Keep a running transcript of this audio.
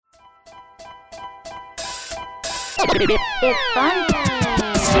It's fun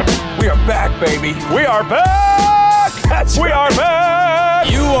time. We are back, baby. We are back! We are back!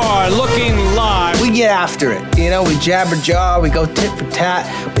 You are looking live. We get after it. You know, we jabber jaw, we go tit for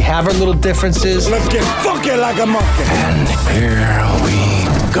tat, we have our little differences. Let's get funky like a monkey. And here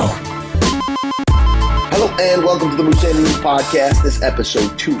we go. Hello and welcome to the Moose and Rooney Podcast. This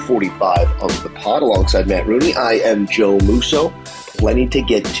episode 245 of the pod alongside Matt Rooney. I am Joe Musso. Plenty to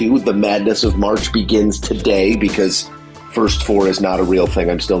get to. The madness of March begins today because First Four is not a real thing.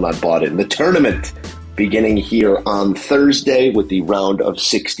 I'm still not bought in. The tournament beginning here on Thursday with the round of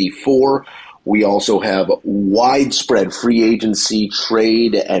 64. We also have widespread free agency,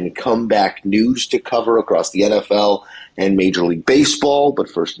 trade, and comeback news to cover across the NFL and Major League Baseball. But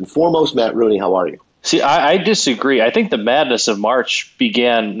first and foremost, Matt Rooney, how are you? See, I disagree. I think the madness of March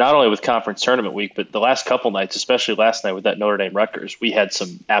began not only with conference tournament week, but the last couple nights, especially last night with that Notre Dame Rutgers, we had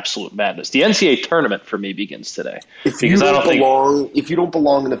some absolute madness. The NCAA tournament for me begins today. If you don't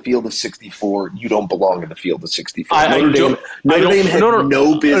belong in the field of 64, you don't belong in the field of 64. Notre Dame had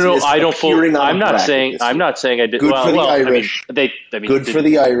no business appearing on I'm not saying I did. Good for the Irish. Good for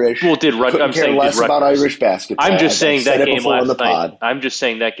the Irish. Well, did Rutgers? I'm saying less about Irish basketball. I'm just saying that game last night. I'm just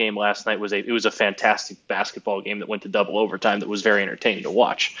saying that game last night was a fantastic basketball game that went to double overtime that was very entertaining to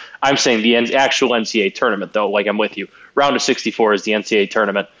watch. I'm saying the actual NCAA tournament, though, like I'm with you. Round of 64 is the NCAA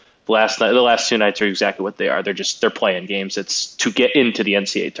tournament. The last two nights are exactly what they are. They're playing games. It's to get into the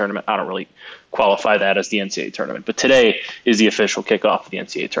NCAA tournament. I don't really qualify that as the NCAA tournament. But today is the official kickoff of the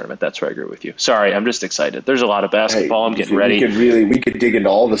NCAA tournament. That's where I agree with you. Sorry, I'm just excited. There's a lot of basketball. I'm getting ready. We could dig into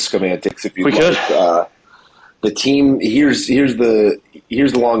all the semantics if you'd like. The team here's the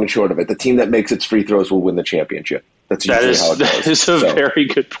long and short of it. The team that makes its free throws will win the championship. That's usually how it goes. That is a very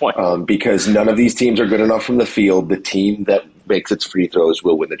good point. Because none of these teams are good enough from the field. The team that makes its free throws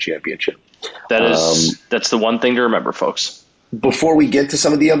will win the championship. That's the one thing to remember, folks. Before we get to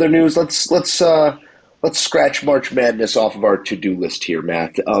some of the other news, let's scratch March Madness off of our to-do list here,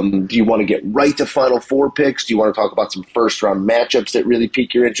 Matt. Do you want to get right to Final Four picks? Do you want to talk about some first-round matchups that really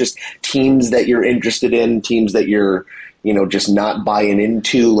pique your interest? Teams that you're interested in? Teams that you're, just not buying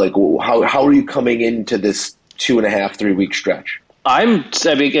into? Like, how are you coming into this 2.5, 3 week stretch?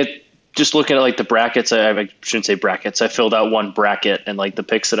 Just looking at like the brackets. I shouldn't say brackets. I filled out one bracket and like the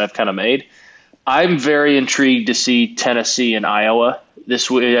picks that I've kind of made. I'm very intrigued to see Tennessee and Iowa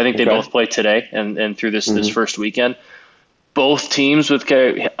this week. I think they both play today and through this first weekend. Both teams with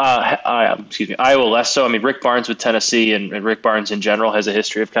Iowa less so. I mean, Rick Barnes with Tennessee and Rick Barnes in general has a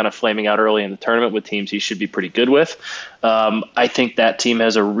history of kind of flaming out early in the tournament with teams he should be pretty good with. I think that team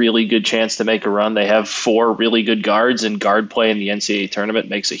has a really good chance to make a run. They have 4 really good guards, and guard play in the NCAA tournament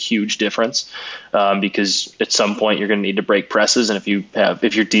makes a huge difference because at some point you're going to need to break presses, and if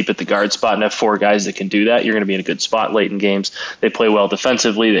you're deep at the guard spot and have 4 guys that can do that, you're going to be in a good spot late in games. They play well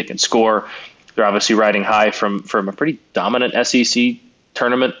defensively. They can score. They're obviously riding high from a pretty dominant SEC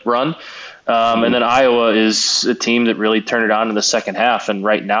tournament run. And then Iowa is a team that really turned it on in the second half, and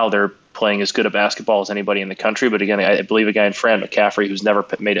right now they're playing as good a basketball as anybody in the country. But again, I believe a guy in Fran McCaffrey who's never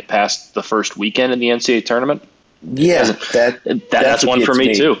made it past the first weekend in the NCAA tournament. Yeah, that's one for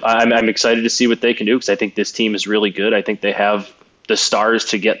me too. I'm excited to see what they can do because I think this team is really good. I think they have the stars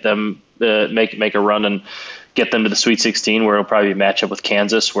to get them make a run and get them to the Sweet 16, where it'll probably be a matchup with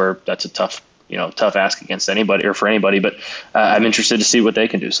Kansas, where that's a tough ask against anybody or for anybody, but I'm interested to see what they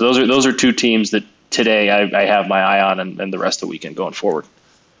can do. So those are 2 teams that today I have my eye on and the rest of the weekend going forward.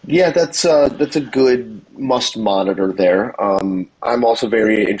 Yeah, that's a good must monitor there. I'm also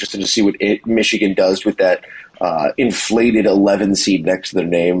very interested to see what Michigan does with that inflated 11 seed next to their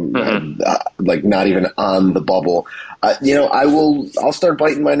name, like not even on the bubble. I'll start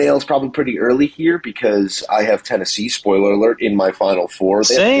biting my nails probably pretty early here because I have Tennessee, spoiler alert, in my Final Four.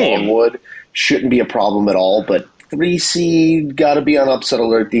 They have Longwood. Shouldn't be a problem at all, but 3 seed got to be on upset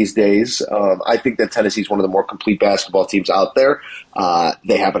alert these days. I think that Tennessee is one of the more complete basketball teams out there.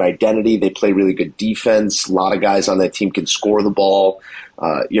 They have an identity. They play really good defense. A lot of guys on that team can score the ball.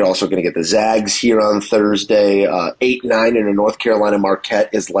 You're also going to get the Zags here on Thursday. 8-9 in a North Carolina Marquette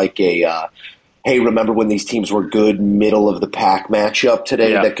is like a hey, remember when these teams were good, middle of the pack matchup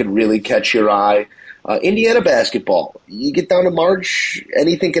today that could really catch your eye. Indiana basketball, you get down to March,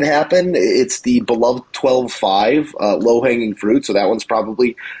 anything can happen. It's the beloved 12-5, low-hanging fruit, so that one's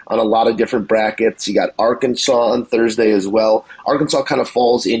probably on a lot of different brackets. You got Arkansas on Thursday as well. Arkansas kind of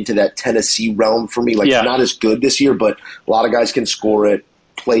falls into that Tennessee realm for me. Not as good this year, but a lot of guys can score it,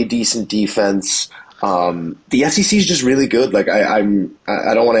 play decent defense. The SEC is just really good. I don't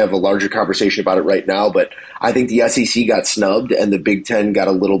want to have a larger conversation about it right now, but I think the SEC got snubbed and the Big Ten got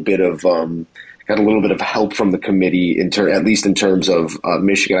a little bit of got a little bit of help from the committee, at least in terms of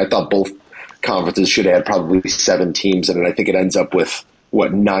Michigan. I thought both conferences should have had probably 7 teams in it. I think it ends up with,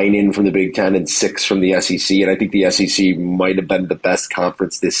 9 in from the Big Ten and 6 from the SEC. And I think the SEC might have been the best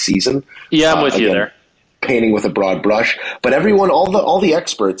conference this season. Yeah, I'm with you there. Painting with a broad brush. But everyone, all the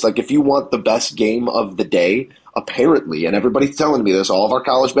experts, like if you want the best game of the day, apparently, and everybody's telling me this, all of our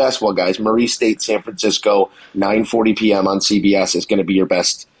college basketball guys, Murray State, San Francisco, 9:40 p.m. on CBS is going to be your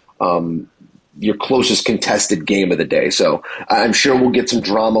best, your closest contested game of the day. So I'm sure we'll get some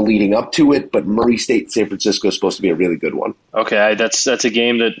drama leading up to it, but Murray State, San Francisco is supposed to be a really good one. Okay, that's a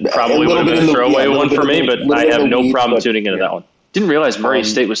game that probably would have been a throwaway one for me, but I have no problem tuning into that one. Didn't realize Murray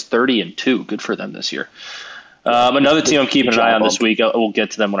State was 30-2. Good for them this year. Another team I'm keeping an eye on this week, we'll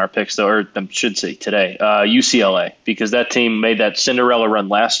get to them on our picks, though, or I should say today, UCLA, because that team made that Cinderella run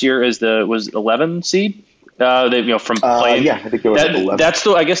last year as was 11 seed. From playing. I think they were 11.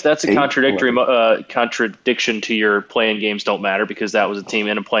 I guess that's a contradiction to your playing games don't matter, because that was a team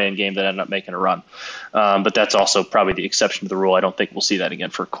in a playing game that ended up making a run. But that's also probably the exception to the rule. I don't think we'll see that again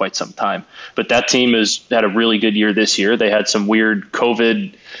for quite some time. But that team has had a really good year this year. They had some weird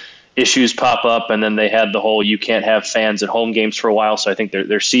COVID issues pop up, and then they had the whole you can't have fans at home games for a while. So I think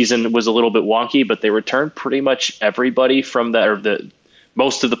their season was a little bit wonky, but they returned pretty much everybody from that, or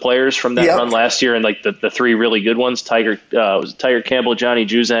most of the players from that run last year, and like the 3 really good ones, Tiger Campbell, Johnny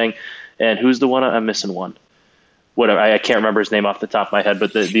Juzang, and who's the one? I'm missing one. Whatever, I can't remember his name off the top of my head,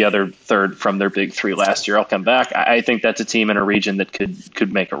 but the other third from their big 3 last year. I'll come back. I think that's a team in a region that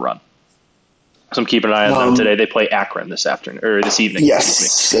could make a run. So I'm keeping an eye on them today. They play Akron this evening.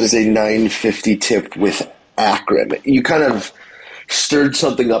 Yes, that is a 9:50 tip with Akron. You kind of stirred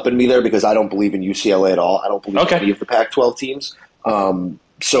something up in me there, because I don't believe in UCLA at all. I don't believe in any of the Pac-12 teams.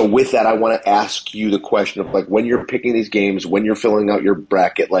 So with that, I want to ask you the question of, like, when you're picking these games, when you're filling out your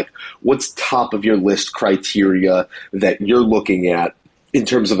bracket, like, what's top of your list criteria that you're looking at in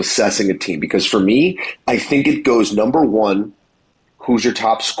terms of assessing a team? Because for me, I think it goes, number 1, who's your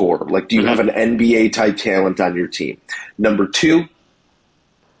top scorer? Like, do you have an NBA-type talent on your team? Number 2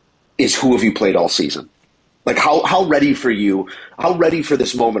 is, who have you played all season? Like, how ready for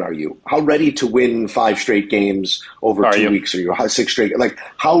this moment are you? How ready to win 5 straight games over 2 weeks? Or you 6 straight? Like,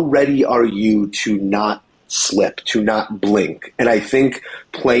 how ready are you to not slip, to not blink? And I think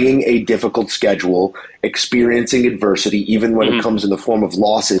playing a difficult schedule, experiencing adversity, even when it comes in the form of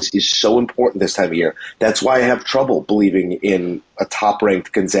losses, is so important this time of year. That's why I have trouble believing in a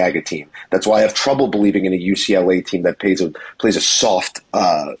top-ranked Gonzaga team. That's why I have trouble believing in a UCLA team that plays a soft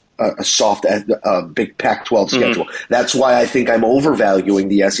big Pac-12 schedule. That's why I think I'm overvaluing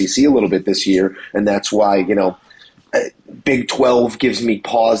the SEC a little bit this year, and that's why, Big 12 gives me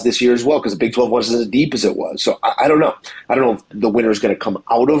pause this year as well, because the Big 12 wasn't as deep as it was. So I don't know. I don't know if the winner is going to come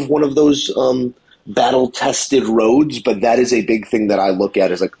out of one of those battle-tested roads, but that is a big thing that I look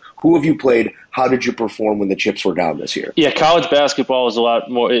at, is like, who have you played? How did you perform when the chips were down this year? Yeah, college basketball is a lot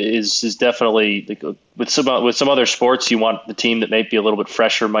more. Is definitely like, with some other sports, you want the team that might be a little bit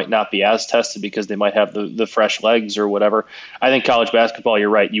fresher, might not be as tested because they might have the fresh legs or whatever. I think college basketball, you're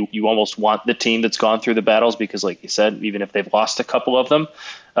right. You almost want the team that's gone through the battles, because, like you said, even if they've lost a couple of them,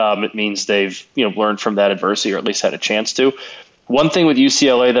 it means they've learned from that adversity, or at least had a chance to. One thing with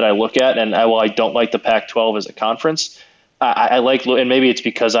UCLA that I look at, and I don't like the Pac-12 as a conference. I like, and maybe it's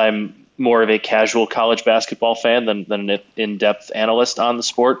because I'm more of a casual college basketball fan than an in-depth analyst on the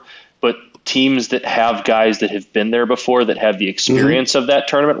sport, but teams that have guys that have been there before, that have the experience of that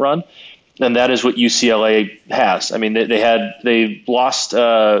tournament run, and that is what UCLA has. I mean, they lost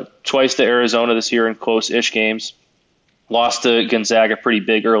twice to Arizona this year in close-ish games, lost to Gonzaga pretty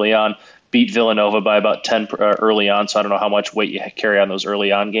big early on, beat Villanova by about 10 early on, so I don't know how much weight you carry on those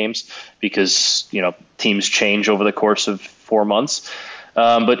early on games, because teams change over the course of 4 months.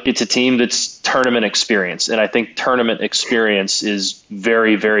 But it's a team that's tournament experience, and I think tournament experience is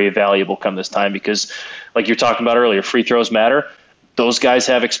very, very valuable come this time, because, like you're talking about earlier, free throws matter. Those guys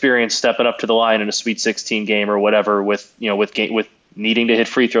have experience stepping up to the line in a Sweet 16 game or whatever, with needing to hit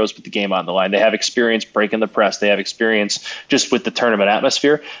free throws with the game on the line. They have experience breaking the press. They have experience just with the tournament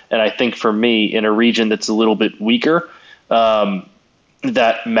atmosphere. And I think for me, in a region that's a little bit weaker,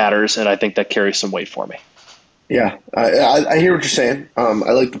 that matters, and I think that carries some weight for me. Yeah, I hear what you're saying. I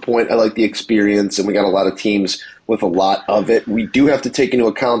like the point. I like the experience, and we got a lot of teams with a lot of it. We do have to take into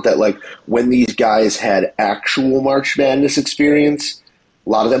account that, like, when these guys had actual March Madness experience, a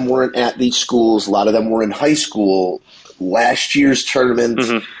lot of them weren't at these schools. A lot of them were in high school. Last year's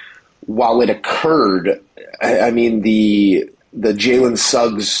tournament, while it occurred, I mean, the Jalen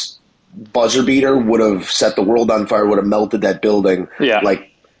Suggs buzzer beater would have set the world on fire, would have melted that building. Yeah.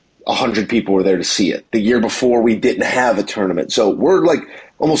 Like, 100 people were there to see it. The year before, we didn't have a tournament. So we're like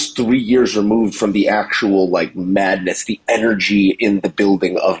almost 3 years removed from the actual like madness, the energy in the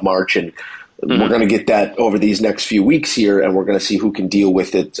building of March. And we're going to get that over these next few weeks here, and we're going to see who can deal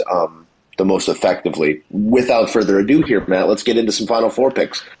with it the most effectively. Without further ado here, Matt, let's get into some Final Four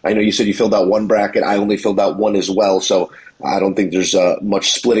picks. I know you said you filled out one bracket. I only filled out one as well, so I don't think there's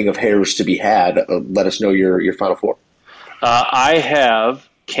much splitting of hairs to be had. Let us know your Final Four. I have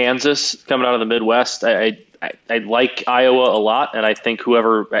Kansas coming out of the Midwest. I like Iowa a lot, and I think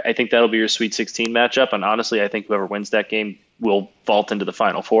that'll be your Sweet 16 matchup. And honestly, I think whoever wins that game will vault into the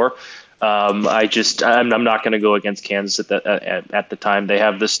Final Four. I'm not going to go against Kansas at the time. They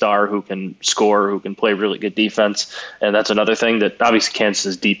have the star who can score, who can play really good defense, and that's another thing that obviously Kansas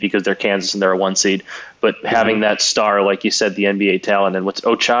is deep because they're Kansas and they're a 1 seed. But having that star, like you said, the NBA talent, and what's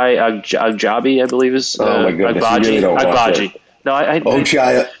Ochai Agbaji, I believe is oh my goodness, you really don't watch it. No,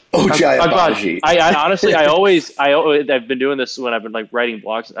 Ochai Agbaji. I honestly, I've been doing this when I've been like writing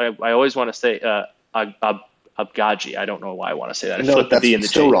blogs. I always want to say Agbaji. I don't know why I want to say that. I no, that's the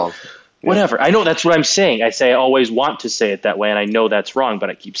still J. wrong. Whatever. I know that's what I'm saying. I say I always want to say it that way, and I know that's wrong, but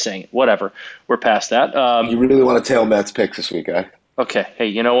I keep saying it. Whatever. We're past that. You really want to tail Matt's picks this week, eh? Okay. Hey,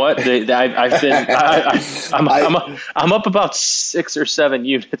 you know what? I'm up about 6 or 7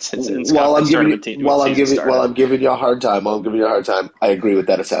 units in while I'm giving you a hard time. I agree with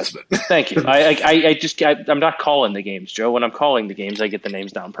that assessment. Thank you. I'm not calling the games, Joe. When I'm calling the games, I get the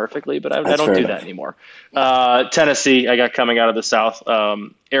names down perfectly, but I don't do that anymore. Tennessee, I got coming out of the South.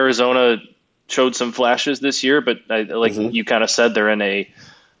 Arizona showed some flashes this year, but you kind of said, they're in a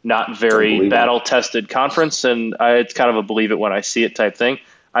not very battle-tested conference, and it's kind of a believe it when I see it type thing.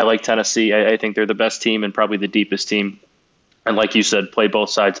 I like Tennessee. I think they're the best team and probably the deepest team. And like you said, play both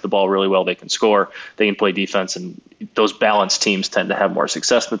sides of the ball really well. They can score, they can play defense, and those balanced teams tend to have more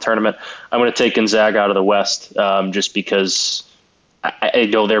success in the tournament. I'm going to take Gonzaga out of the West just because I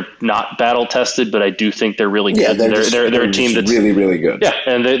know they're not battle-tested, but I do think they're really good. They're a team that's really, really good. Yeah,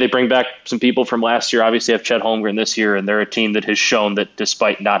 and they bring back some people from last year. Obviously, have Chet Holmgren this year, and they're a team that has shown that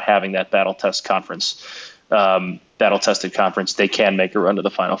despite not having that battle-tested conference, they can make a run to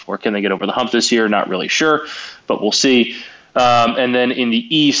the Final Four. Can they get over the hump this year? Not really sure, but we'll see. And then in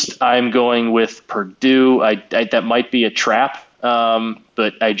the East, I'm going with Purdue. That might be a trap.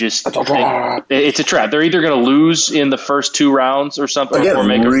 But I just think it's a trap. They're either going to lose in the first 2 rounds or something, or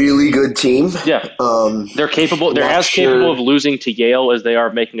make a really good team. Yeah, they're capable. They're as capable of losing to Yale as they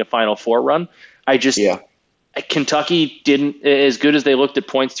are making a Final Four run. Kentucky didn't, as good as they looked at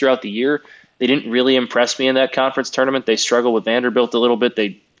points throughout the year, they didn't really impress me in that conference tournament. They struggled with Vanderbilt a little bit.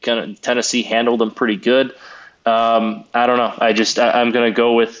 Tennessee handled them pretty good. I don't know. I'm going to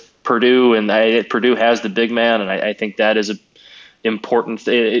go with Purdue, and Purdue has the big man, and I think that is important.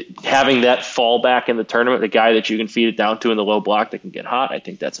 Having that fallback in the tournament, the guy that you can feed it down to in the low block that can get hot, I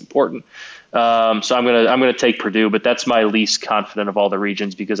think that's important. So I'm gonna take Purdue, but that's my least confident of all the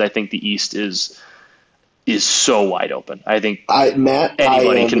regions because I think the East is so wide open. I think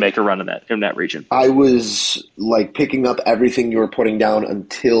anybody can make a run in that region. I was like picking up everything you were putting down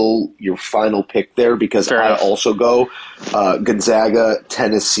until your final pick there because Fair enough. Also go Gonzaga,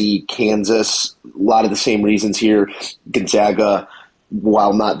 Tennessee, Kansas. A lot of the same reasons here. Gonzaga,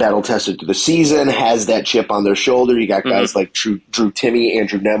 while not battle-tested through the season, has that chip on their shoulder. You got guys like Drew Timme,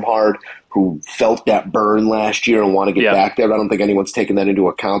 Andrew Nembhard, who felt that burn last year and want to get back there. I don't think anyone's taken that into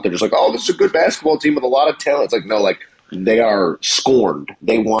account. They're just like, oh, this is a good basketball team with a lot of talent. It's like, no, like they are scorned.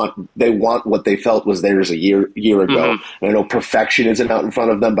 They want what they felt was theirs a year ago. And I know perfection isn't out in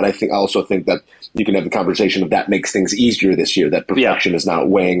front of them, but I also think that you can have the conversation of that makes things easier this year, that perfection is not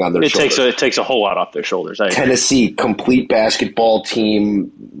weighing on their shoulders. It takes a whole lot off their shoulders. Tennessee, complete basketball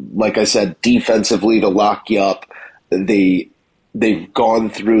team. Like I said, defensively to lock you up. They've gone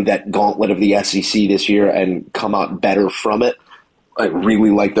through that gauntlet of the SEC this year and come out better from it. I really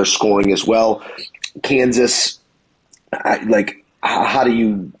like their scoring as well. Kansas, how do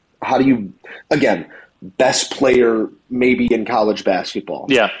you again, best player maybe in college basketball.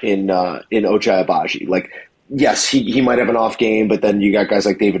 Yeah. In Ochai Agbaji. Like, yes, he might have an off game, but then you got guys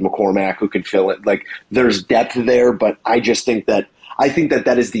like David McCormack who can fill it. Like, there's depth there, but I just think that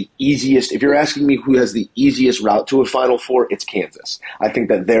is the easiest. If you're asking me who has the easiest route to a Final Four, it's Kansas. I think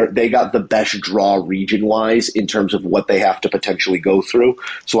that they got the best draw region-wise in terms of what they have to potentially go through.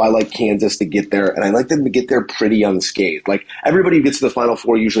 So I like Kansas to get there, and I like them to get there pretty unscathed. Like, everybody who gets to the Final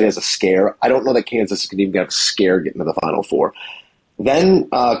Four usually has a scare. I don't know that Kansas can even have a scare getting to the Final Four. Then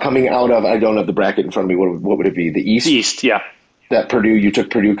coming out of, I don't have the bracket in front of me, what would it be? The East? East, yeah. That Purdue, you took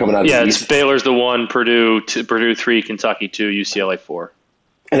Purdue coming out of the East? Yeah, Baylor's the 1, Purdue 3, Kentucky 2, UCLA 4.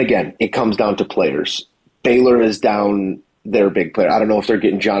 And again, it comes down to players. Baylor is down their big player. I don't know if they're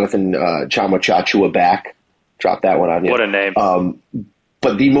getting Jonathan Chama Chachua back. Drop that one on you. What a name.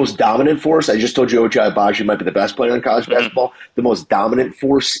 But the most dominant force, I just told you Ochai Agbaji might be the best player in college basketball. The most dominant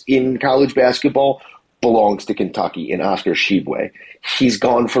force in college basketball belongs to Kentucky in Oscar Tshiebwe. He's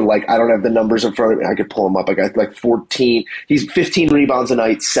gone for I don't have the numbers in front of me. I could pull him up. I got 14. He's 15 rebounds a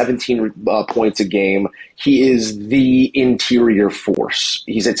night, 17 points a game. He is the interior force.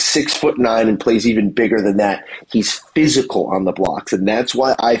 He's at 6'9" and plays even bigger than that. He's physical on the blocks, and that's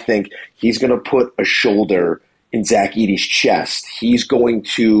why I think he's going to put a shoulder in Zach Edey's chest. He's going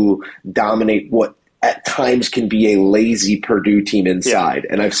to dominate what at times can be a lazy Purdue team inside.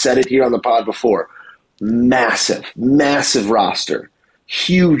 And I've said it here on the pod before. Massive roster.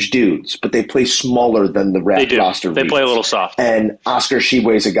 Huge dudes, but they play smaller than the roster. They play a little soft. And Oscar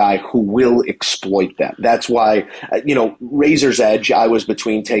Tshiebwe is a guy who will exploit that. That's why, razor's edge, I was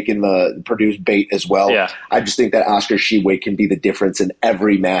between taking the Purdue's bait as well. Yeah. I just think that Oscar Tshiebwe can be the difference in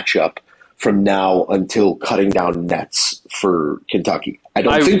every matchup from now until cutting down nets for Kentucky. I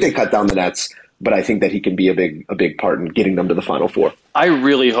don't think they cut down the nets, but I think that he can be a big part in getting them to the Final Four. I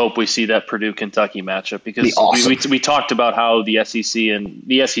really hope we see that Purdue-Kentucky matchup because awesome. we talked about how the SEC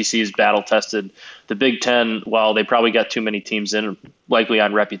is battle-tested. The Big Ten, while they probably got too many teams in, likely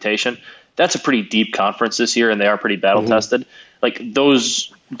on reputation, that's a pretty deep conference this year, and they are pretty battle-tested. Like those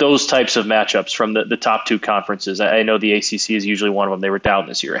types of matchups from the top two conferences, I know the ACC is usually one of them. They were down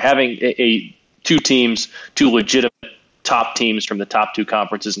this year. Having two legitimate top teams from the top two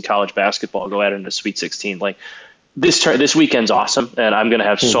conferences in college basketball go at it in the Sweet 16. Like this weekend's awesome, and I'm going to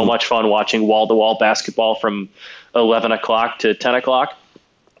have so much fun watching wall-to-wall basketball from 11 o'clock to 10 o'clock.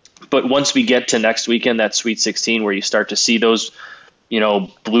 But once we get to next weekend, that Sweet 16, where you start to see those,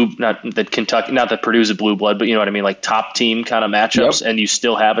 not that Purdue's a blue blood, but you know what I mean, like top team kind of matchups, and you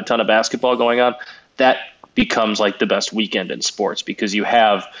still have a ton of basketball going on, that becomes like the best weekend in sports because you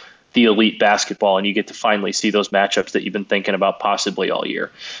have the elite basketball and you get to finally see those matchups that you've been thinking about possibly all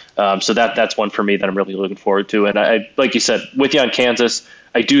year. So that's one for me that I'm really looking forward to. And I, like you said, with you on Kansas,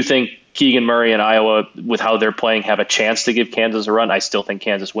 I do think Keegan Murray and Iowa, with how they're playing, have a chance to give Kansas a run. I still think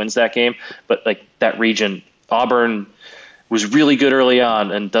Kansas wins that game, but like that region, Auburn was really good early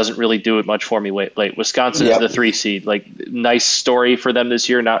on and doesn't really do it much for me late. Wisconsin is the 3 seed. Like, nice story for them this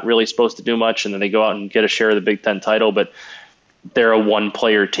year, not really supposed to do much, and then they go out and get a share of the Big Ten title, but they're a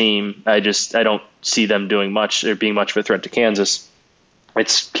one-player team. I don't see them doing much or being much of a threat to Kansas.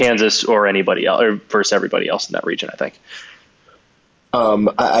 It's Kansas or anybody else, or versus everybody else in that region, I think.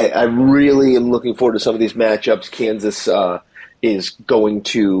 I really am looking forward to some of these matchups. Kansas is going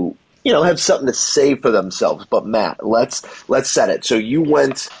to have something to say for themselves. But Matt, let's set it. So you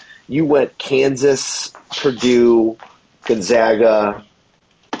went Kansas, Purdue, Gonzaga,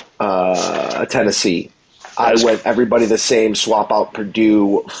 Tennessee. I went everybody the same. Swap out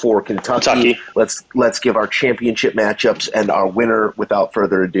Purdue for Kentucky. Let's give our championship matchups and our winner. Without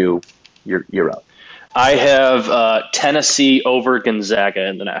further ado, you're up. I have Tennessee over Gonzaga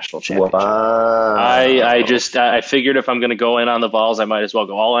in the national championship. Wow. I figured if I'm going to go in on the Vols, I might as well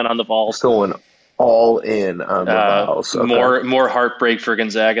go all in on the Vols. Going all in on the Vols. Okay. More heartbreak for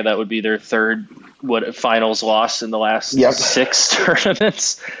Gonzaga. That would be their third finals loss in the last 6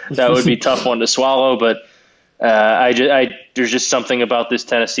 tournaments. That would be a tough one to swallow, but there's just something about this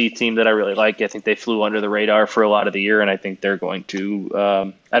Tennessee team that I really like. I think they flew under the radar for a lot of the year, and I think they're going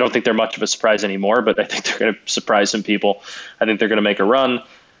to I don't think they're much of a surprise anymore, but I think they're going to surprise some people. I think they're going to make a run,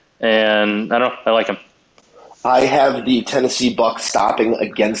 and I don't know. I like them. I have the Tennessee Bucks stopping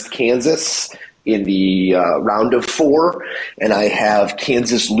against Kansas in the round of 4, and I have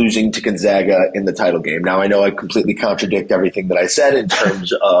Kansas losing to Gonzaga in the title game. Now, I know I completely contradict everything that I said in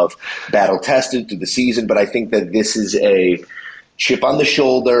terms of battle-tested through the season, but I think that this is a chip on the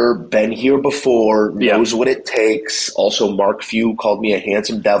shoulder, been here before, knows what it takes. Also, Mark Few called me a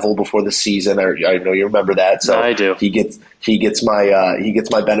handsome devil before the season. I know you remember that. So I do. He gets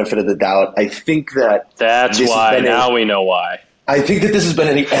my benefit of the doubt. I think that's why. Now we know why. I think that this has been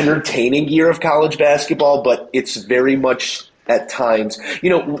an entertaining year of college basketball, but it's very much at times,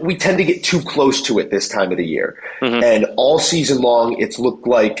 we tend to get too close to it this time of the year. Mm-hmm. And all season long, it's looked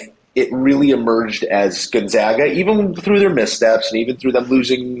like it really emerged as Gonzaga, even through their missteps and even through them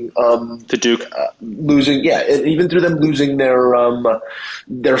losing to Duke, even through them losing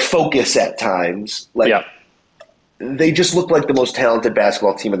their focus at times. They just look like the most talented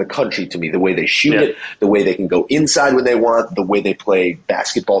basketball team in the country to me, the way they shoot it, the way they can go inside when they want, the way they play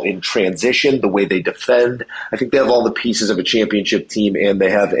basketball in transition, the way they defend. I think they have all the pieces of a championship team, and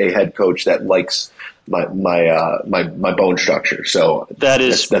they have a head coach that likes my bone structure. So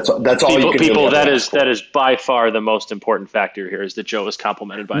that's all you can people. Really that is by far the most important factor here is that Joe is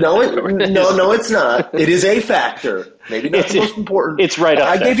complimented by no, it's not. It is a factor. Maybe not the most important. It's right up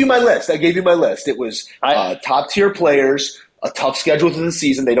there. I gave you my list. It was top tier players. A tough schedule through the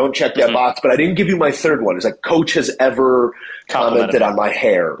season. They don't check that box, but I didn't give you my third one. It's like coach has ever commented on my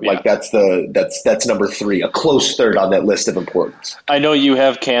hair. Yeah. Like that's number 3, a close third on that list of importance. I know you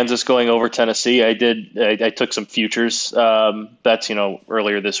have Kansas going over Tennessee. I took some futures bets,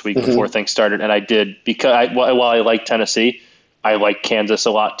 earlier this week before things started, and I did because while I like Tennessee, I like Kansas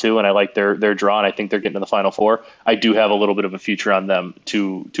a lot too, and I like their draw, and I think they're getting to the Final Four. I do have a little bit of a future on them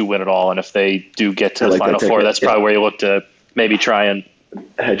to win it all, and if they do get to the Final Four, that's probably where you look to maybe try and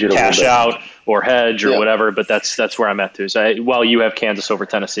hedge it, cash out or hedge or whatever, but that's where I'm at too. So while you have Kansas over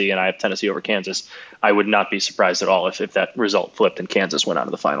Tennessee and I have Tennessee over Kansas, I would not be surprised at all if that result flipped and Kansas went out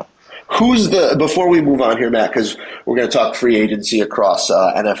of the final. Before we move on here, Matt, because we're going to talk free agency across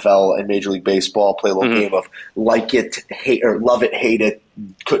NFL and Major League Baseball, play a little game of like it, hate, or love it, hate it,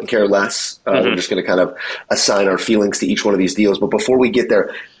 couldn't care less. We're just going to kind of assign our feelings to each one of these deals. But before we get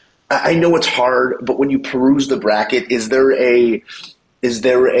there, I know it's hard, but when you peruse the bracket, is there a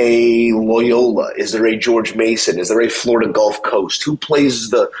Loyola? Is there a George Mason? Is there a Florida Gulf Coast? Who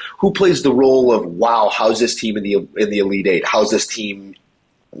plays the role of wow? How's this team in the Elite Eight? How's this team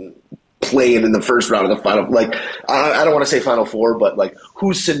playing in the first round of the final? Like I don't want to say Final Four, but like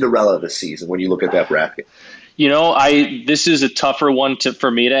who's Cinderella this season when you look at that bracket? This is a tougher one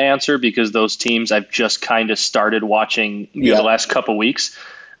for me to answer because those teams I've just kind of started watching the last couple weeks.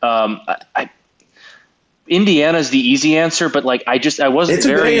 Indiana's the easy answer, but I wasn't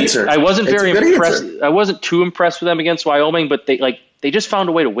very impressed. I wasn't too impressed with them against Wyoming, but they just found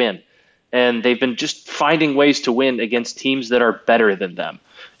a way to win, and they've been just finding ways to win against teams that are better than them.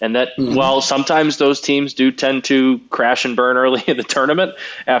 And that while sometimes those teams do tend to crash and burn early in the tournament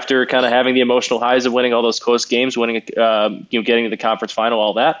after kind of having the emotional highs of winning all those close games, winning getting to the conference final,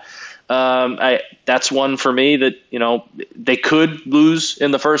 all that. That's one for me that, they could lose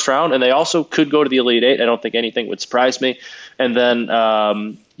in the first round and they also could go to the Elite Eight. I don't think anything would surprise me. And then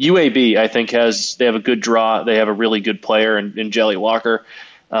UAB, I think they have a good draw. They have a really good player in Jelly Walker.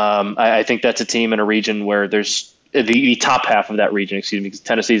 I think that's a team in a region where there's the top half of that region, because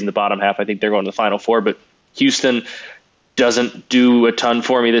Tennessee's in the bottom half. I think they're going to the Final Four, but Houston doesn't do a ton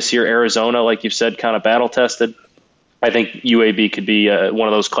for me this year. Arizona, like you've said, kind of battle tested. I think UAB could be one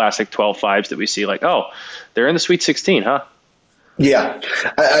of those classic 12-5s that we see they're in the Sweet 16, huh? Yeah.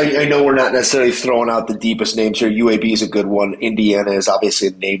 I know we're not necessarily throwing out the deepest names here. UAB is a good one. Indiana is obviously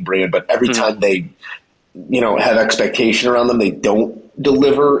a name brand, but every time they, have expectation around them, they don't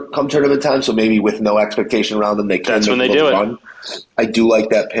deliver come tournament time. So maybe with no expectation around them, they can. That's when they do run. I do like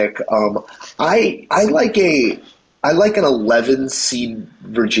that pick. I like an 11 seed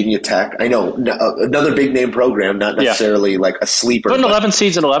Virginia Tech. I know another big name program, not necessarily like a sleeper. But an 11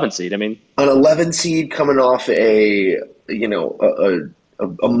 seed's an 11 seed. I mean, an 11 seed coming off a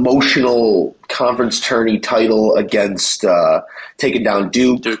emotional conference tourney title against taking down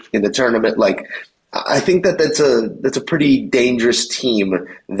Duke in the tournament. Like, I think that's a pretty dangerous team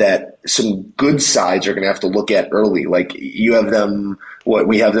that some good sides are going to have to look at early. Like you have them,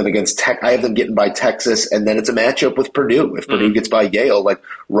 we have them against Tech. I have them getting by Texas, and then it's a matchup with Purdue. If Purdue gets by Yale, like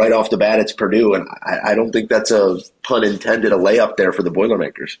right off the bat, it's Purdue, and I don't think that's a pun intended a layup there for the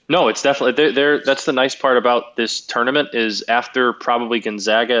Boilermakers. No, it's definitely that's the nice part about this tournament is after probably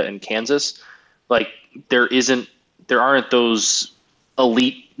Gonzaga and Kansas, like there aren't those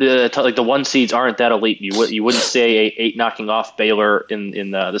elite. The one seeds aren't that elite. You wouldn't say 8 knocking off Baylor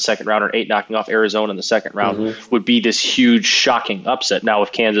in the second round or 8 knocking off Arizona in the second round would be this huge shocking upset. Now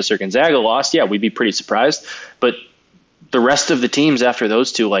if Kansas or Gonzaga lost, we'd be pretty surprised. But the rest of the teams after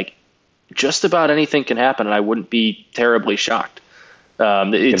those two, like just about anything can happen, and I wouldn't be terribly shocked.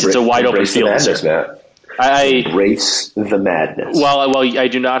 It's a wide open field. Embrace the madness. Well, I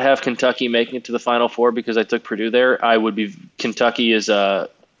do not have Kentucky making it to the Final Four because I took Purdue there. Kentucky is a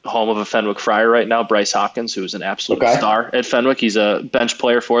home of a Fenwick Friar right now, Bryce Hopkins, who is an absolute star at Fenwick. He's a bench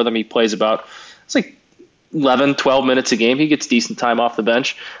player for them. He plays it's like 11, 12 minutes a game. He gets decent time off the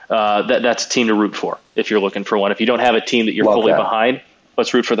bench. That's a team to root for if you're looking for one. If you don't have a team that you're fully behind,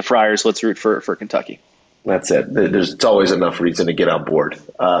 let's root for the Friars. Let's root for Kentucky. That's it. There's always enough reason to get on board.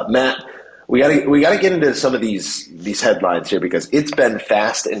 Matt, we gotta get into some of these headlines here because it's been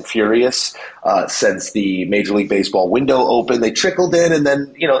fast and furious since the Major League Baseball window opened. They trickled in, and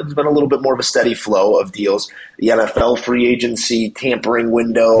then it's been a little bit more of a steady flow of deals. The NFL free agency tampering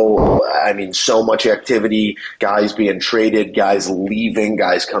window. I mean, so much activity. Guys being traded, guys leaving,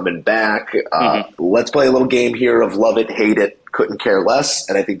 guys coming back. Let's play a little game here of love it, hate it. Couldn't care less,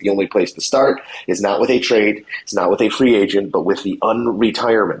 and I think the only place to start is not with a trade, it's not with a free agent, but with the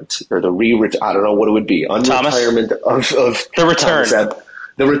unretirement or I don't know what it would be, unretirement of the return,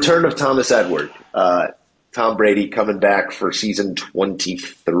 the return of Thomas Edward, Tom Brady coming back for season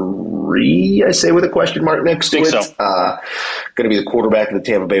 23. I say with a question mark next to it. So. Going to be the quarterback of the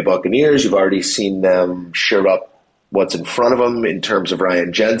Tampa Bay Buccaneers. You've already seen them shore up what's in front of him in terms of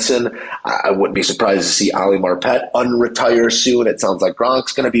Ryan Jensen. I wouldn't be surprised to see Ali Marpet unretire soon. It sounds like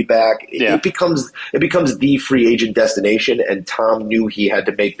Gronk's going to be back. Yeah. It becomes the free agent destination, and Tom knew he had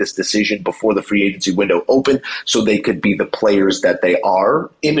to make this decision before the free agency window opened so they could be the players that they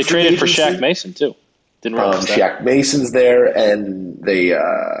are. They traded for Shaq Mason, too. Didn't realize that. Shaq Mason's there, and they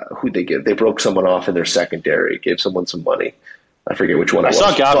who'd they give? They broke someone off in their secondary, gave someone some money. I forget which one it was.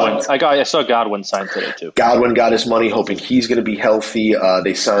 I saw Godwin sign today, too. Godwin got his money, hoping he's going to be healthy.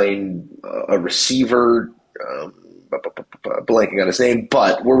 They signed a receiver, blanking on his name,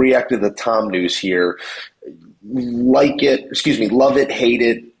 but we're reacting to the Tom news here. Love it, hate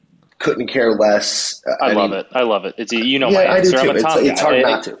it, couldn't care less. I love it. I love it. It's my I do answer. too. I'm a Tom It's hard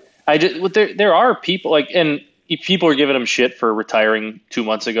not to. There are people and people are giving him shit for retiring 2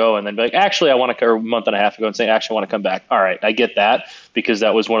 months ago and then be like, actually, or a month and a half ago and saying, actually, I want to come back. All right, I get that because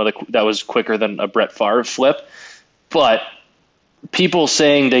that was that was quicker than a Brett Favre flip. But people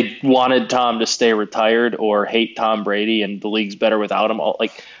saying they wanted Tom to stay retired or hate Tom Brady and the league's better without him,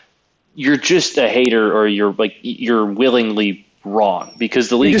 you're just a hater or you're willingly wrong because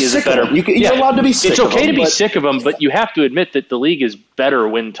the league is better. You're allowed to be sick. It's okay to be sick of him, but you have to admit that the league is better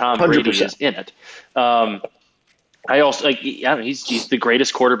when Tom 100%. Brady is in it. I also he's the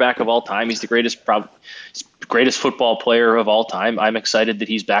greatest quarterback of all time. He's the greatest football player of all time. I'm excited that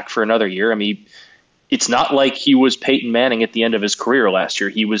he's back for another year. I mean, it's not like he was Peyton Manning at the end of his career last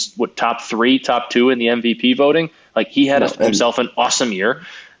year. He was top 3, top 2 in the MVP voting. He had himself an awesome year.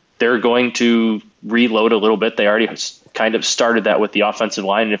 They're going to reload a little bit. They already kind of started that with the offensive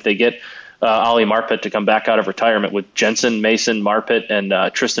line, and if they get Ali Marpet to come back out of retirement with Jensen, Mason, Marpet, and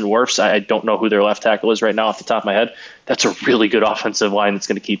Tristan Wirfs. I don't know who their left tackle is right now off the top of my head. That's a really good offensive line that's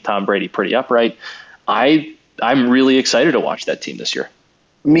going to keep Tom Brady pretty upright. I'm really excited to watch that team this year.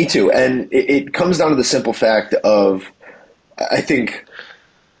 Me too. And it comes down to the simple fact of, I think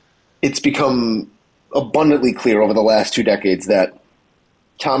it's become abundantly clear over the last 2 decades that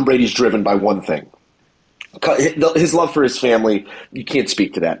Tom Brady's driven by one thing. His love for his family, you can't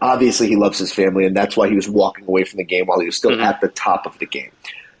speak to that. Obviously, he loves his family, and that's why he was walking away from the game while he was still at the top of the game.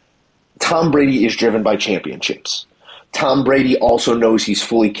 Tom Brady is driven by championships. Tom Brady also knows he's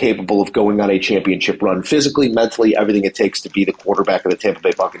fully capable of going on a championship run physically, mentally, everything it takes to be the quarterback of the Tampa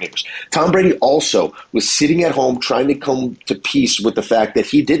Bay Buccaneers. Tom Brady also was sitting at home trying to come to peace with the fact that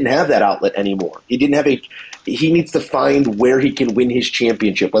he didn't have that outlet anymore. He needs to find where he can win his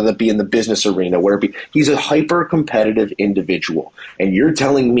championship, whether it be in the business arena, he's a hyper-competitive individual. And you're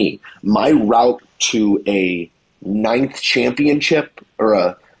telling me my route to a 9th championship or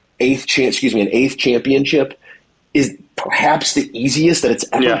an 8th championship is perhaps the easiest that it's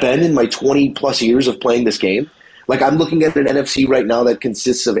ever been in my 20-plus years of playing this game. I'm looking at an NFC right now that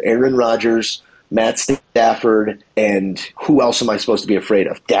consists of Aaron Rodgers, Matt Stafford, and who else am I supposed to be afraid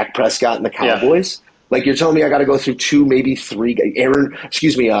of? Dak Prescott and the Cowboys? Yeah. You're telling me I got to go through 2, maybe 3,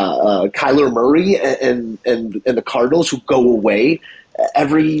 Kyler Murray and the Cardinals who go away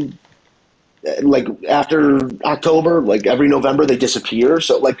every after October, every November they disappear.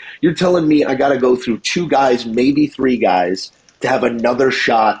 So you're telling me I got to go through 2 guys, maybe 3 guys to have another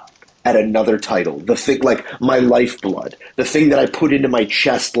shot at another title. The thing, my lifeblood, the thing that I put into my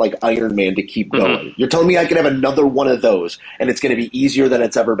chest like Iron Man to keep going. Mm-hmm. You're telling me I can have another one of those and it's going to be easier than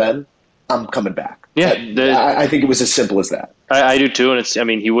it's ever been? I'm coming back. Yeah, I think it was as simple as that. I do too,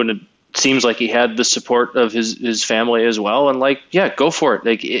 and he wouldn't have. Seems like he had the support of his family as well, and go for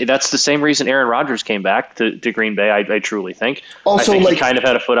it. That's the same reason Aaron Rodgers came back to Green Bay. I truly think. Also, he kind of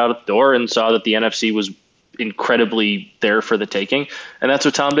had a foot out of the door and saw that the NFC was incredibly there for the taking, and that's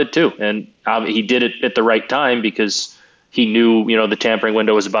what Tom did too. And he did it at the right time because he knew the tampering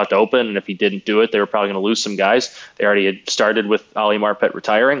window was about to open, and if he didn't do it, they were probably going to lose some guys. They already had started with Ali Marpet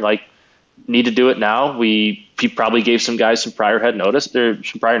retiring. need to do it now. He probably gave some guys some prior notice, and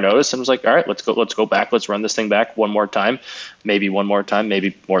was like, all right, let's go back. Let's run this thing back one more time, maybe more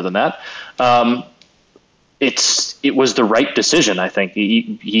than that. It was the right decision. I think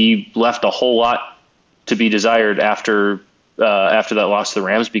he left a whole lot to be desired after that loss to the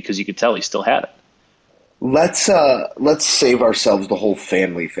Rams, because you could tell he still had it. Let's save ourselves the whole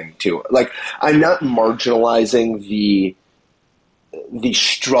family thing too. Like, I'm not marginalizing the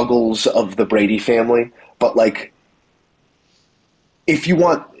struggles of the Brady family, but like, if you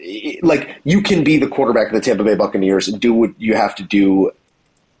want, like, you can be the quarterback of the Tampa Bay Buccaneers and do what you have to do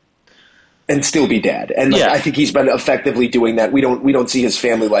and still be dad. And like, I think he's been effectively doing that. We don't see his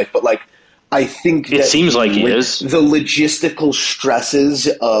family life, but like, I think it seems like he is. The logistical stresses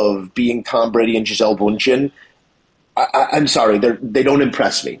of being Tom Brady and Gisele Bündchen, I'm sorry, they don't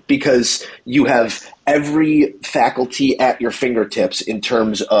impress me, because you have every faculty at your fingertips in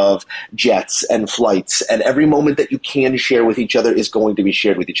terms of jets and flights, and every moment that you can share with each other is going to be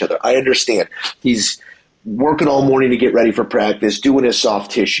shared with each other. I understand. He's working all morning to get ready for practice, doing his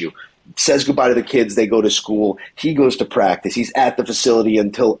soft tissue, says goodbye to the kids, they go to school, he goes to practice, he's at the facility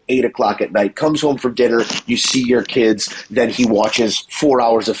until 8 o'clock at night, comes home for dinner, you see your kids, then he watches 4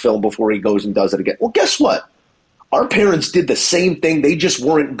 hours of film before he goes and does it again. Well, guess what? Our parents did the same thing. They just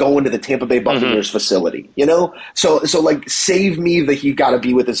weren't going to the Tampa Bay Buccaneers facility, you know? So like, save me the he got to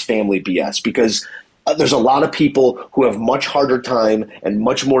be with his family BS, because there's a lot of people who have much harder time and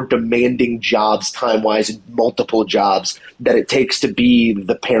much more demanding jobs time-wise, and multiple jobs, that it takes to be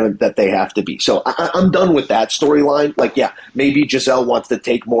the parent that they have to be. So I'm done with that storyline. Like, yeah, maybe Gisele wants to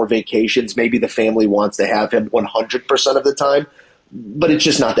take more vacations. Maybe the family wants to have him 100% of the time, but it's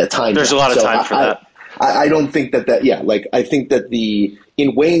just not that time. There's a lot of time for that. I don't think that yeah, like, I think that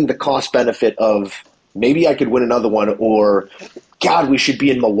in weighing the cost benefit of maybe I could win another one, or God, we should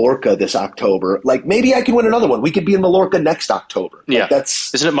be in Mallorca this October. Like, maybe I can win another one. We could be in Mallorca next October. Like, yeah,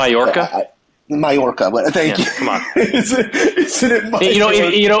 isn't it Mallorca? Mallorca, but thank you. Come on, isn't it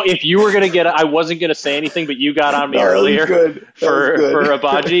Mallorca? If you were gonna get, I wasn't gonna say anything, but you got on me earlier for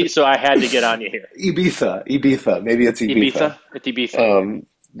Abaji, so I had to get on you here. Ibiza, maybe it's Ibiza. It's Ibiza.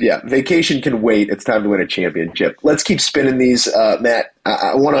 Yeah, vacation can wait. It's time to win a championship. Let's keep spinning these, Matt.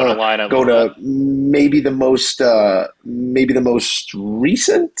 I want to go to maybe the most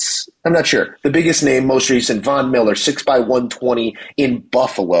recent. I'm not sure. The biggest name, most recent, Von Miller, 6x120 in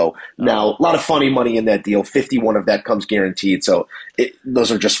Buffalo. Now, a lot of funny money in that deal. 51 of that comes guaranteed. So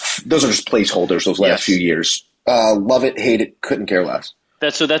those are just placeholders. Those last few years. Love it, hate it, couldn't care less.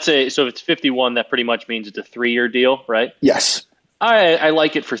 So if it's 51, that pretty much means it's a 3-year deal, right? Yes. I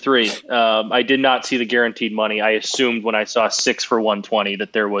like it for 3. I did not see the guaranteed money. I assumed when I saw 6 for 120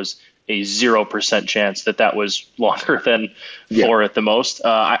 that there was a 0% chance that was longer than 4 at the most.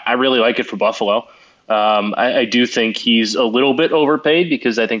 I really like it for Buffalo. I do think he's a little bit overpaid,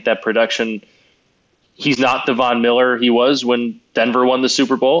 because I think that production, he's not the Von Miller he was when Denver won the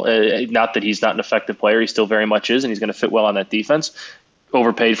Super Bowl. Not that he's not an effective player. He still very much is, and he's going to fit well on that defense.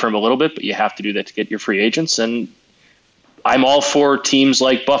 Overpaid for him a little bit, but you have to do that to get your free agents. And I'm all for teams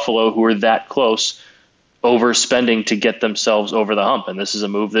like Buffalo, who are that close, overspending to get themselves over the hump. And this is a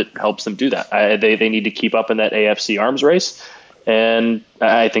move that helps them do that. They need to keep up in that AFC arms race. And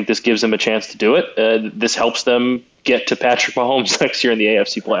I think this gives them a chance to do it. This helps them get to Patrick Mahomes next year in the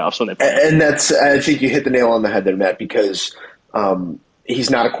AFC playoffs when they play. And I think you hit the nail on the head there, Matt, because he's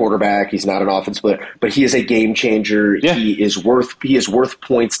not a quarterback, he's not an offense player, but he is a game changer. Yeah. He is worth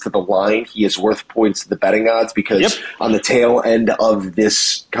points to the line. He is worth points to the betting odds, because on the tail end of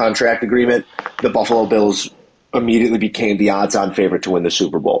this contract agreement, the Buffalo Bills immediately became the odds-on favorite to win the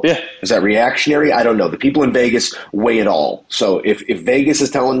Super Bowl. Yeah. Is that reactionary? I don't know. The people in Vegas weigh it all. So if Vegas is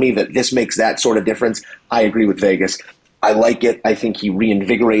telling me that this makes that sort of difference, I agree with Vegas. I like it. I think he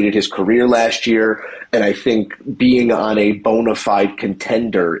reinvigorated his career last year, and I think being on a bona fide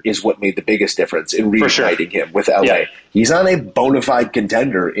contender is what made the biggest difference in reuniting him with LA. Yeah. He's on a bona fide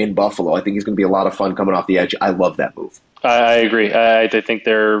contender in Buffalo. I think he's going to be a lot of fun coming off the edge. I love that move. I agree. I think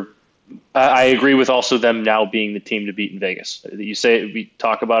I agree with also them now being the team to beat in Vegas. We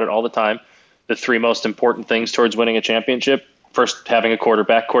talk about it all the time. The 3 most important things towards winning a championship: first, having a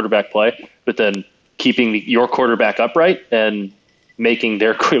quarterback play, but then keeping your quarterback upright and getting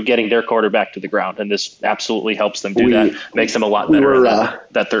their quarterback to the ground. And this absolutely helps them do that. Makes them a lot better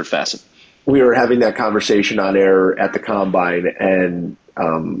at that third facet. We were having that conversation on air at the Combine, and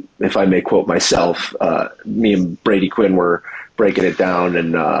if I may quote myself, me and Brady Quinn were breaking it down,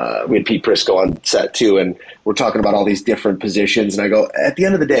 and we had Pete Prisco on set too, and we're talking about all these different positions, and I go, at the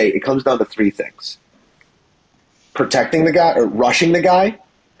end of the day, it comes down to 3 things: protecting the guy, or rushing the guy,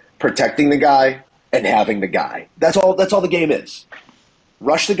 protecting the guy, and having the guy. That's all the game is.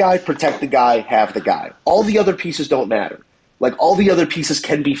 Rush the guy, protect the guy, have the guy. All the other pieces don't matter. Like, all the other pieces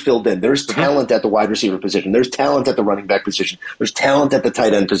can be filled in. There's talent at the wide receiver position. There's talent at the running back position. There's talent at the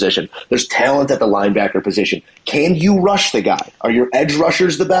tight end position. There's talent at the linebacker position. Can you rush the guy? Are your edge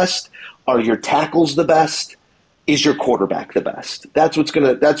rushers the best? Are your tackles the best? Is your quarterback the best? That's what's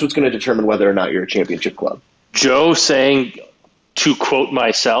gonna determine whether or not you're a championship club. Joe saying, to quote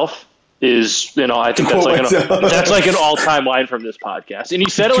myself, is, I think that's like an all-time line from this podcast. And you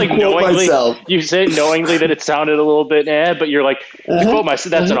said it like knowingly. You said it knowingly that it sounded a little bit but you're like, to quote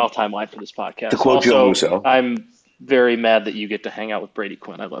myself, that's an all-time line for this podcast. To quote Joe Musso. I'm very mad that you get to hang out with Brady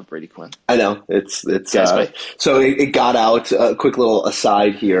Quinn. I love Brady Quinn. I know. It's so it got out. A quick little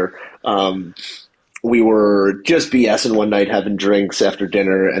aside here. We were just BSing one night, having drinks after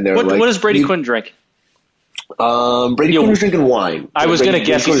dinner, and they're like, what does Brady Quinn drink? Brady Quinn was drinking wine. I was going to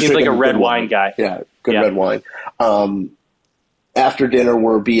guess he seems like a red wine guy. Yeah, red wine. After dinner,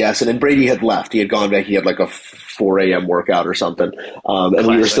 we're BSing, and Brady had left. He had gone back. He had like a 4 a.m. workout or something. And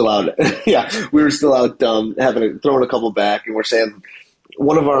we were still out. We were still out throwing a couple back, and we're saying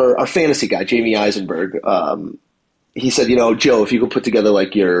one of our fantasy guy, Jamie Eisenberg, he said, Joe, if you could put together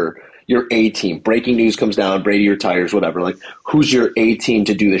like your A team. Breaking news comes down, Brady retires, whatever. Like, who's your A team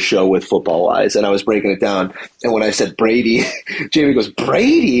to do the show with football-wise? And I was breaking it down. And when I said Brady, Jamie goes,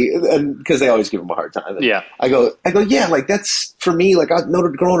 Brady? Because they always give him a hard time. And yeah. I go, yeah, like, that's, for me, like,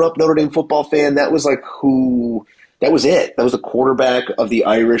 growing up Notre Dame football fan, that was, like, that was it. That was the quarterback of the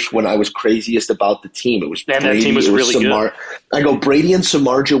Irish when I was craziest about the team. It was Brady. That team was really good. I go, Brady and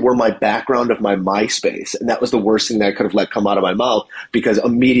Samardzija were my background of my MySpace, and that was the worst thing that I could have let come out of my mouth, because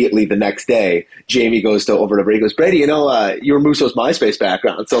immediately the next day, Jamie goes over to Brady, goes, Brady, you were Musso's MySpace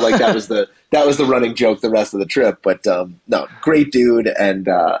background. So like that was the running joke the rest of the trip. But no, great dude, and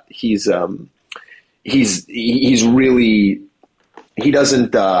he's really, he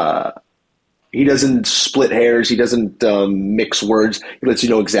doesn't split hairs. He doesn't mix words. He lets you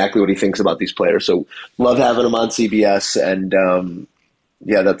know exactly what he thinks about these players. So love having him on CBS. And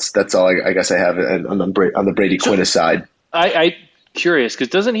that's all I guess I have on the Brady Quinn side. I curious, because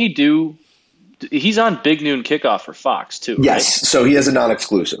doesn't he he's on Big Noon Kickoff for Fox too, right? Yes. So he has a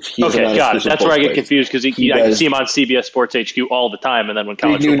non-exclusive. Okay, got it. That's where I get confused, because I can see him on CBS Sports HQ all the time, and then when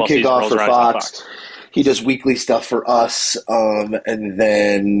college football season rolls around, Fox. He does weekly stuff for us, and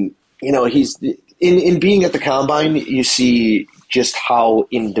then. He's in being at the Combine, you see just how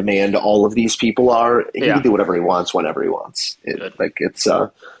in demand all of these people are. He can do whatever he wants, whenever he wants.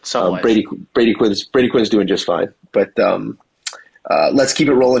 Brady Quinn's doing just fine. But let's keep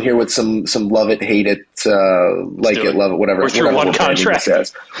it rolling here with some love it, hate it, like it, love it, whatever. We're through one contract.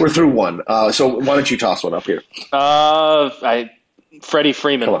 We're through one. So why don't you toss one up here? Freddie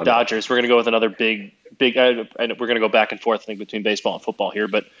Freeman, Dodgers. We're going to go with another big. We're going to go back and forth, I think, between baseball and football here,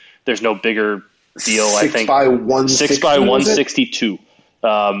 but there's no bigger deal. 6 by 160. 6 by 162.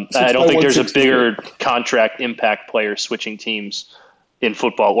 I don't think there's a bigger contract impact player switching teams in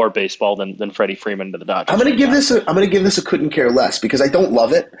football or baseball than Freddie Freeman to the Dodgers. I'm going to give this a couldn't care less, because I don't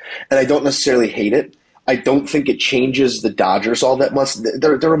love it and I don't necessarily hate it. I don't think it changes the Dodgers all that much.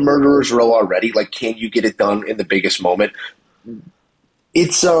 They're a murderer's row already. Like, can you get it done in the biggest moment?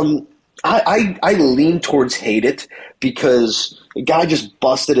 It's I lean towards hate it, because a guy just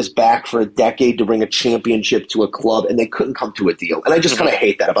busted his back for a decade to bring a championship to a club, and they couldn't come to a deal. And I just kind of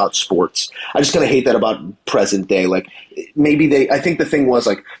hate that about sports. I just kind of hate that about present day. Like, I think the thing was,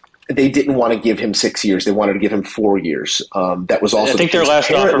 like, they didn't want to give him 6 years. They wanted to give him 4 years. That was also. I think their last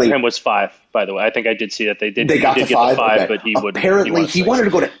offer for him was 5. By the way, I think I did see that they got to get 5, the 5, okay. But he would. Apparently, he wanted to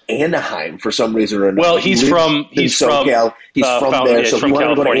go to Anaheim for some reason or another. Well, he's from SoCal. He's from there, so he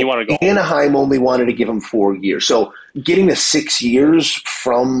wanted to go to Anaheim. Only wanted to give him 4 years. So getting the 6 years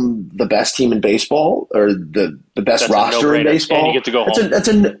from the best team in baseball, or the best roster in baseball, and you get to go home.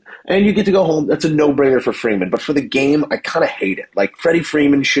 And you get to go home. That's a no-brainer for Freeman. But for the game, I kind of hate it. Like, Freddie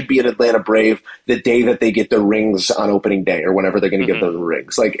Freeman should be an Atlanta Brave the day that they get their rings on opening day, or whenever they're going to give them the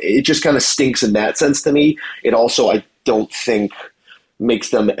rings. Like, it just kind of stinks in that sense to me. It also, I don't think, makes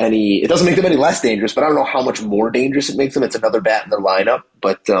them it doesn't make them any less dangerous, but I don't know how much more dangerous it makes them. It's another bat in their lineup.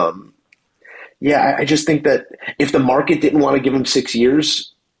 But, I just think that if the market didn't want to give him 6 years,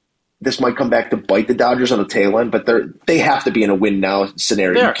 this might come back to bite the Dodgers on the tail end, but they have to be in a win now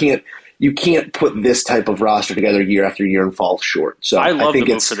scenario. You can't put this type of roster together year after year and fall short. So I think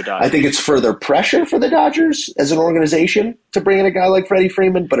it's further pressure for the Dodgers as an organization to bring in a guy like Freddie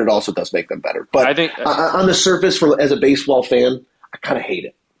Freeman, but it also does make them better. But I think on the surface, as a baseball fan, I kind of hate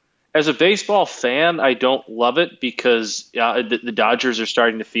it. As a baseball fan, I don't love it because the Dodgers are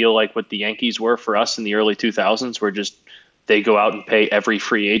starting to feel like what the Yankees were for us in the early 2000s, where just they go out and pay every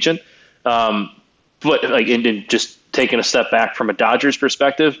free agent. But like, in just taking a step back from a Dodgers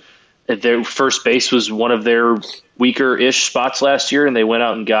perspective, their first base was one of their weaker-ish spots last year, and they went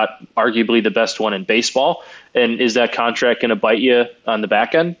out and got arguably the best one in baseball. And is that contract going to bite you on the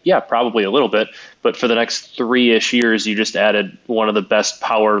back end? Yeah, probably a little bit. But for the next 3-ish years, you just added one of the best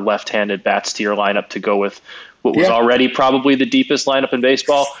power left-handed bats to your lineup to go with what was already probably the deepest lineup in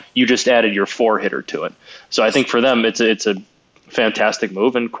baseball. You just added your 4-hitter to it. So I think for them, it's a fantastic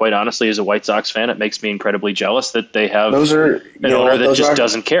move. And quite honestly, as a White Sox fan, it makes me incredibly jealous that they have an owner that just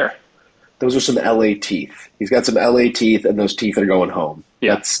doesn't care. Those are some LA teeth. He's got some LA teeth, and those teeth are going home.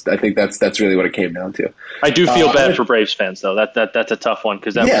 Yeah. I think that's really what it came down to. I do feel bad for Braves fans, though. That's a tough one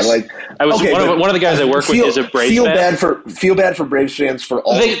because one of the guys I work with is a Braves fan. Feel bad for Braves fans for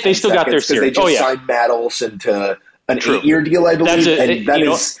all they still got their series. They just signed Matt Olson to an 8-year deal, I believe.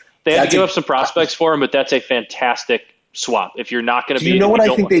 They had to give up some prospects for him, but that's a fantastic swap. If you're not going to be, you know what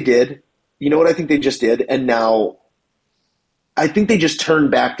I think they did? You know what I think they just did, and now. I think they just turned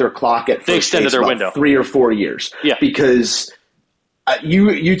back their clock at first. They extended their window 3 or 4 years. Yeah, because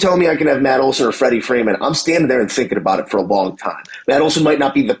you tell me I can have Matt Olson or Freddie Freeman. I'm standing there and thinking about it for a long time. Matt Olson might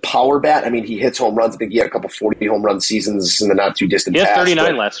not be the power bat. I mean, he hits home runs. I think he had a couple 40 home run seasons in the not too distant past. He had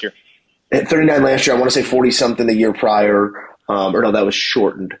 39 last year. 39 last year. I want to say 40 something the year prior. Or no, that was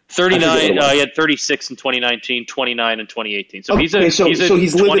shortened. 39. He had 36 in 2019, 29 in 2018. So he's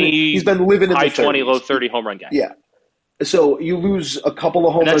been living in high the 20, low 30 home run guy. Yeah. So you lose a couple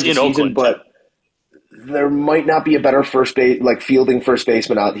of home runs a season, but there might not be a better fielding first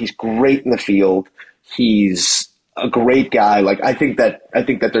baseman out. He's great in the field. He's a great guy. Like I think that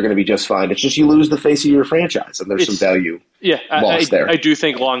they're going to be just fine. It's just you lose the face of your franchise, and there's some value lost there. I do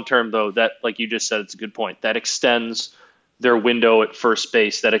think long term though that, like you just said, it's a good point. That extends their window at first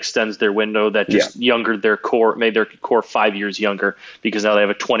base. That extends their window. That just made their core 5 years younger because now they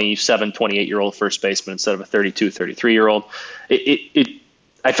have a 27, 28-year-old first baseman instead of a 32, 33-year-old.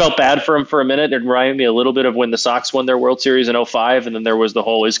 I felt bad for him for a minute. It reminded me a little bit of when the Sox won their World Series in 2005, and then there was the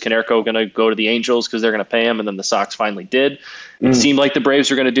whole, is Konerko going to go to the Angels because they're going to pay him, and then the Sox finally did. It seemed like the Braves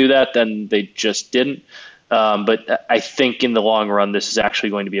were going to do that, then they just didn't. But I think in the long run, this is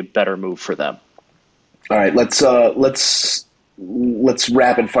actually going to be a better move for them. All right, let's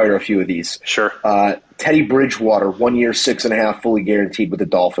rapid fire a few of these. Sure. Teddy Bridgewater, 1 year, 6.5, fully guaranteed with the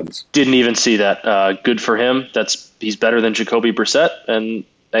Dolphins. Didn't even see that. Good for him. He's better than Jacoby Brissett, and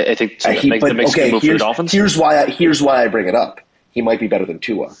I think that makes a good move for the Dolphins. Here's why I bring it up. He might be better than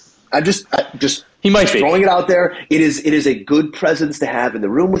Tua. He might be throwing it out there. It is a good presence to have in the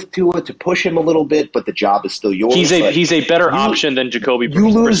room with Tua to push him a little bit, but the job is still yours. He's a better option than Jacoby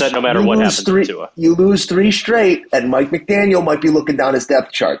Brissett, no matter what happens to Tua. You lose 3 straight, and Mike McDaniel might be looking down his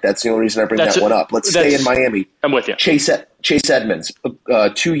depth chart. That's the only reason I bring that one up. Let's stay in Miami. I'm with you. Chase Edmonds,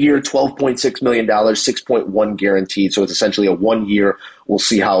 2 year, $12.6 million, 6.1 guaranteed. So it's essentially a 1 year. We'll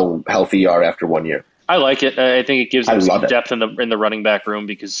see how healthy you are after 1 year. I like it. I think it gives them some depth in the running back room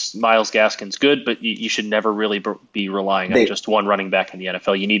because Myles Gaskin's good, but you should never really be relying on just one running back in the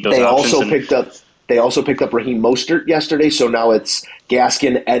NFL. You need those options. They also picked up Raheem Mostert yesterday, so now it's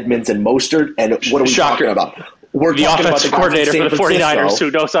Gaskin, Edmonds, and Mostert. And what are we talking about? We're the talking offensive about coordinator for the 49ers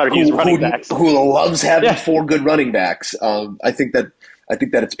who knows how to use running backs. Who loves having 4 good running backs. I think that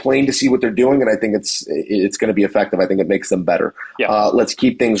it's plain to see what they're doing, and I think it's going to be effective. I think it makes them better. Yeah. Let's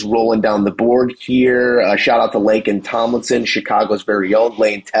keep things rolling down the board here. Shout out to Laken Tomlinson, Chicago's very own.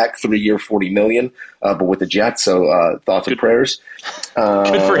 Lane Tech, 3 year, $40 million, but with the Jets. So thoughts and prayers.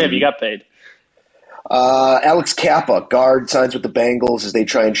 Good for him. He got paid. Alex Kappa, guard, signs with the Bengals as they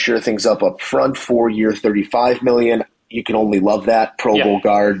try and shore things up front. 4 year, $35 million. You can only love that. Pro Bowl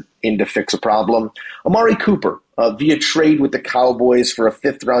guard in to fix a problem. Amari Cooper, via trade with the Cowboys for a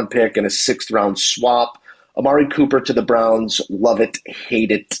 5th-round pick and a 6th-round swap. Amari Cooper to the Browns. Love it,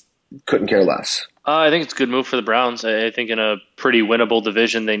 hate it, couldn't care less. I think it's a good move for the Browns. I think in a pretty winnable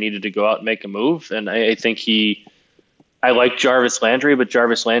division, they needed to go out and make a move. And I think I like Jarvis Landry, but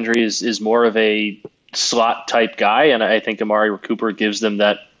Jarvis Landry is more of a slot-type guy. And I think Amari Cooper gives them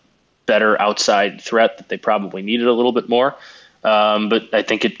that better outside threat that they probably needed a little bit more. But I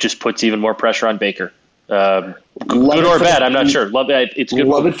think it just puts even more pressure on Baker. Good or bad, I'm not sure. Love it. It's good.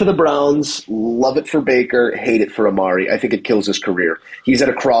 Love it for the Browns. Love it for Baker. Hate it for Amari. I think it kills his career. He's at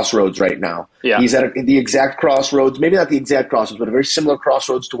a crossroads right now. Yeah. He's at the exact crossroads, maybe not the exact crossroads, but a very similar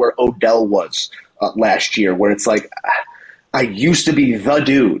crossroads to where Odell was last year, where it's like, I used to be the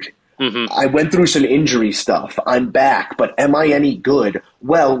dude. I went through some injury stuff. I'm back, but am I any good?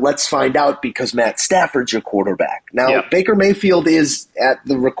 Well, let's find out because Matt Stafford's your quarterback. Now, Baker Mayfield is, at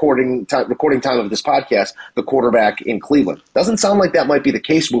the recording time of this podcast, the quarterback in Cleveland. Doesn't sound like that might be the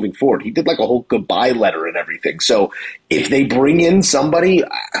case moving forward. He did like a whole goodbye letter and everything. So if they bring in somebody,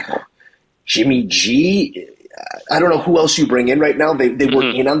 Jimmy G, I don't know who else you bring in right now. They were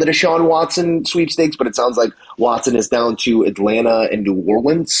in on the Deshaun Watson sweepstakes, but it sounds like Watson is down to Atlanta and New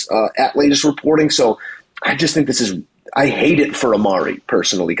Orleans at latest reporting. So I just think I hate it for Amari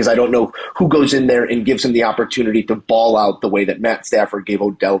personally because I don't know who goes in there and gives him the opportunity to ball out the way that Matt Stafford gave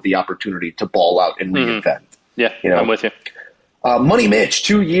Odell the opportunity to ball out and reinvent. Yeah, I'm with you. Money Mitch,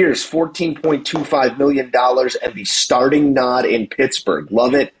 2 years, $14.25 million, and the starting nod in Pittsburgh.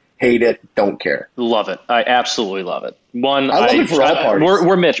 Love it. Hate it, don't care. Love it. I absolutely love it. I love it for all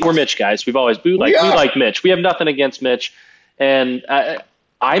parties. We're Mitch guys. We like Mitch. We have nothing against Mitch, and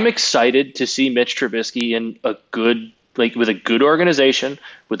I'm excited to see Mitch Trubisky in with a good organization,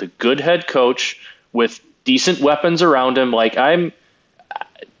 with a good head coach, with decent weapons around him.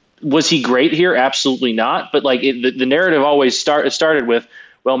 Was he great here? Absolutely not. But the narrative always started with,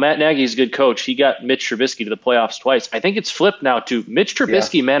 well, Matt Nagy's a good coach. He got Mitch Trubisky to the playoffs twice. I think it's flipped now to Mitch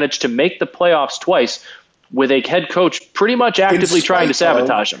Trubisky managed to make the playoffs twice with a head coach pretty much actively trying to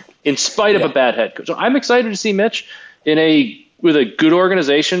sabotage him in spite of a bad head coach. So I'm excited to see Mitch with a good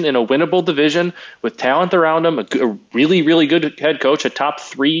organization in a winnable division with talent around him, a really, really good head coach, a top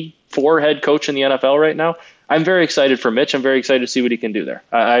 3-4 head coach in the NFL right now. I'm very excited for Mitch. I'm very excited to see what he can do there.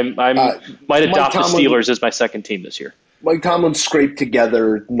 I might adopt the Steelers as my second team this year. Mike Tomlin scraped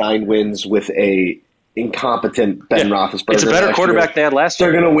together 9 wins with a incompetent Ben Roethlisberger. It's a better quarterback they had last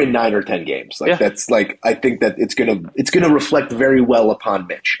year. They're going to win 9 or 10 games. I think that it's going to reflect very well upon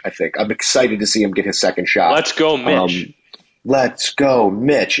Mitch. I think I'm excited to see him get his second shot. Let's go, Mitch. Let's go,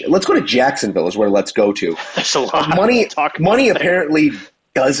 Mitch. Let's go to Jacksonville is where let's go to. That's a lot. Money apparently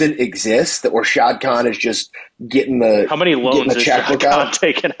doesn't exist. That Rashad Khan is just getting how many loans is Rashad Khan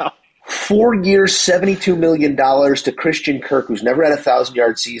taken out? 4 years, $72 million to Christian Kirk, who's never had a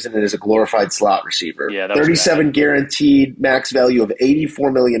 1,000-yard season and is a glorified slot receiver. Yeah, 37 guaranteed, max value of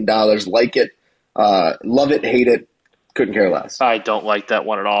 $84 million. Like it, love it, hate it, couldn't care less. I don't like that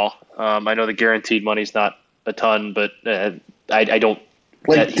one at all. I know the guaranteed money's not a ton, but I don't.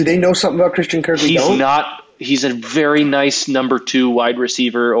 Do they know something about Christian Kirk? He's a very nice number 2 wide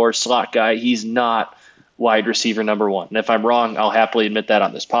receiver or slot guy. He's not wide receiver number 1. And if I'm wrong, I'll happily admit that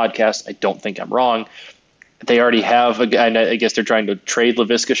on this podcast. I don't think I'm wrong. They already have a guy. I guess they're trying to trade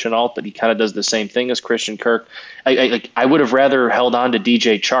Laviska Shenault, but he kind of does the same thing as Christian Kirk. I would have rather held on to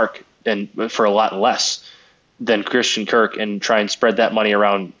DJ Chark and for a lot less than Christian Kirk and try and spread that money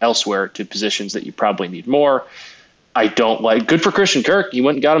around elsewhere to positions that you probably need more. I don't like. Good for Christian Kirk. He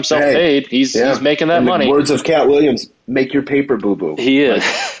went and got himself paid. He's making that money. Words of Cat Williams: "Make your paper, boo boo." He is.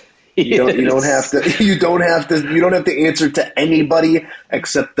 You don't have to answer to anybody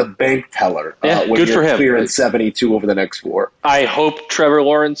except the bank teller. When good you're for him. Clearing 72 over the next 4. I hope Trevor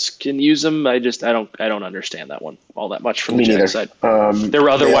Lawrence can use him. I don't understand that one all that much from the Jags side. There were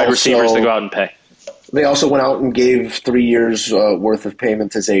other wide receivers to go out and pay. They also went out and gave 3 years worth of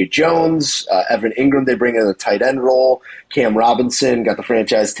payment to Zay Jones. Evan Ingram, they bring in a tight end role. Cam Robinson got the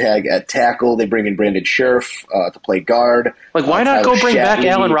franchise tag at tackle. They bring in Brandon Scherf to play guard. Why not go bring back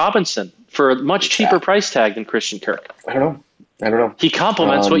Allen Robinson for a much cheaper price tag than Christian Kirk? I don't know. He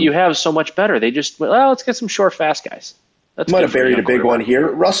complements what you have so much better. They just, let's get some short, fast guys. Might have buried a big one here.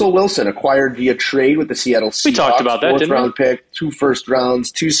 Russell Wilson acquired via trade with the Seattle Seahawks. We talked about that, didn't we? 4th-round pick, 2 first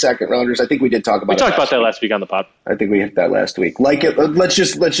rounds, 2 second-rounders. I think we did talk about it. We talked about that last week on the pod. I think we hit that last week. Like it. Let's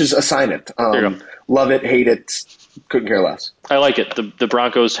just assign it. Love it, hate it, couldn't care less. I like it. The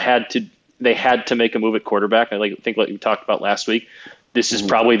Broncos had to make a move at quarterback. I think what we talked about last week. This is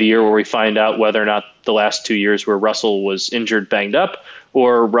probably the year where we find out whether or not the last 2 years where Russell was injured, banged up,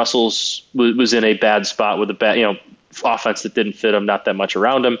 or Russell's was in a bad spot with a bad, offense that didn't fit him, not that much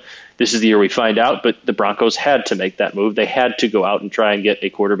around him. This is the year we find out, but the Broncos had to make that move. They had to go out and try and get a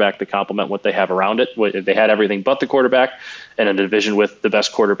quarterback to complement what they have around it. They had everything but the quarterback, and in a division with the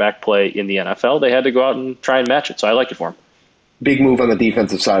best quarterback play in the NFL, they had to go out and try and match it. So I like it for them. Big move on the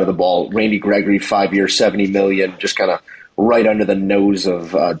defensive side of the ball. Randy Gregory, 5 years, $70 million, just kind of right under the nose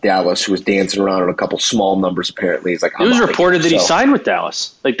of Dallas, who was dancing around on a couple small numbers apparent's like, it was reported that he signed with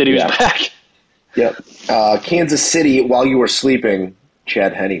Dallas, that he was back. Yep. Kansas City, while you were sleeping,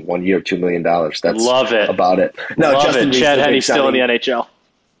 Chad Henne, 1 year, $2 million. That's Love it. About it. No, Love Justin it. Chad Henne's still in the NHL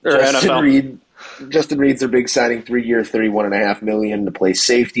or NFL. Justin Reed's their big signing, 3 year, $31.5 million to play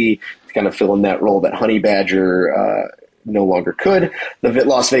safety, to kind of fill in that role that Honey Badger no longer could. The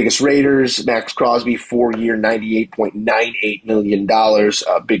Las Vegas Raiders, Max Crosby, 4-year, $98.98 million.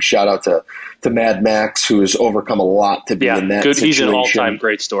 Big shout out to Mad Max, who has overcome a lot to be in that good. situation. He's an all-time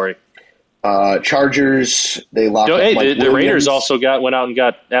great story. Chargers, they locked up Mike the Williams. Raiders also went out and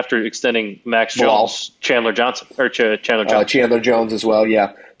got, after extending Max Jones, Chandler Jones. Chandler Jones as well,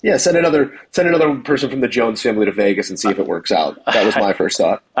 yeah. Yeah, send another person from the Jones family to Vegas and see if it works out. That was my first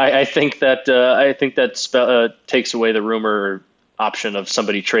thought. I think that takes away the rumor option of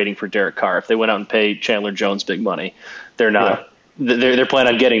somebody trading for Derek Carr. If they went out and paid Chandler Jones big money, they're not. Yeah. They're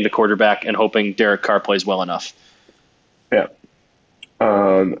planning on getting the quarterback and hoping Derek Carr plays well enough. Yeah.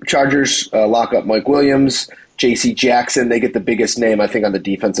 Chargers lock up Mike Williams. J.C. Jackson, they get the biggest name, I think, on the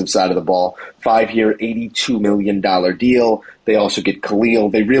defensive side of the ball. 5-year, $82 million deal. They also get Khalil.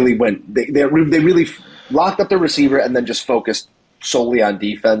 They really really locked up their receiver and then just focused solely on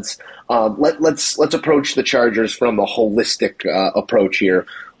defense. Let's approach the Chargers from a holistic approach here.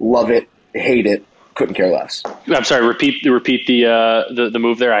 Love it, hate it, couldn't care less. I'm sorry. Repeat the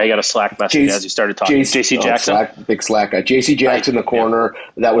move there. I got a Slack message as you started talking. J.C. Jackson, big Slack guy. J.C. Jackson, the corner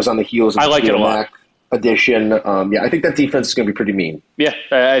that was on the heels of I like it a lot. Addition. I think that defense is going to be pretty mean. Yeah,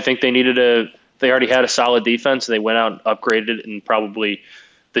 I think they needed they already had a solid defense. They went out and upgraded it in probably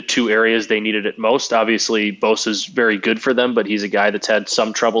the two areas they needed it most. Obviously, Bosa's very good for them, but he's a guy that's had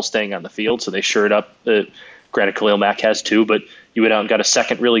some trouble staying on the field, so they shored up. Granted, Khalil Mack has too, but you went out and got a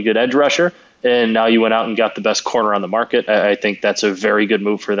second really good edge rusher, and now you went out and got the best corner on the market. I think that's a very good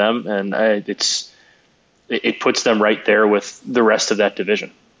move for them, and it puts them right there with the rest of that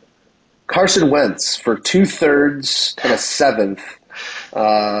division. Carson Wentz for 2/3 and a 7th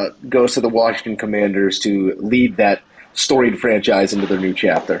goes to the Washington Commanders to lead that storied franchise into their new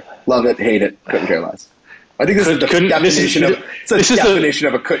chapter. Love it, hate it, couldn't care less. I think this is the definition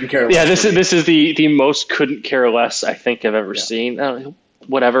of a couldn't care less. Yeah, this is the most couldn't care less I think I've ever seen.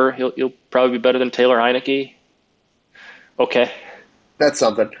 Whatever, he'll probably be better than Taylor Heineke. Okay. That's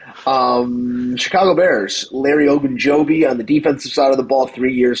something. Chicago Bears, Larry Ogunjobi on the defensive side of the ball,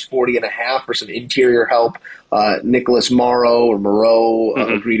 3 years, 40.5 for some interior help. Nicholas Moreau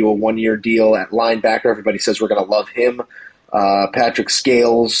agreed to a 1-year deal at linebacker. Everybody says we're going to love him. Patrick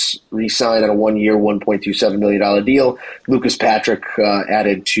Scales re-signed on a 1-year, $1.27 million deal. Lucas Patrick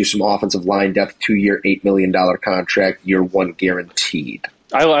added to some offensive line depth, 2-year, $8 million contract, year 1 guaranteed.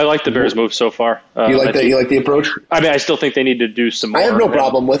 I like the Bears' move so far. You like the approach? I mean, I still think they need to do some more. I have no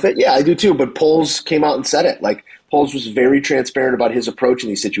problem with it. Yeah, I do too. But Poles came out and said it. Like, Poles was very transparent about his approach in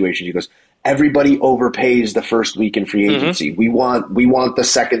these situations. He goes, everybody overpays the first week in free agency. Mm-hmm. We want the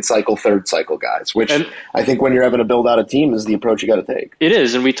second cycle, third cycle guys, which I think when you're having to build out a team is the approach you got to take. It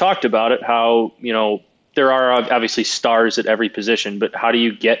is, and we talked about it, how, there are obviously stars at every position, but how do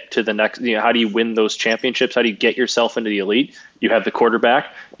you get to the next, how do you win those championships? How do you get yourself into the elite? You have the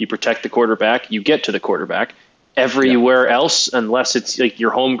quarterback, you protect the quarterback, you get to the quarterback. Everywhere else, unless it's like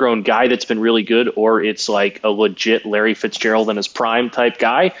your homegrown guy that's been really good, or it's like a legit Larry Fitzgerald in his prime type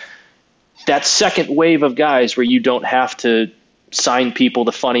guy, that second wave of guys where you don't have to sign people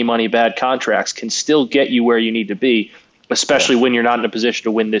to funny money, bad contracts can still get you where you need to be, especially when you're not in a position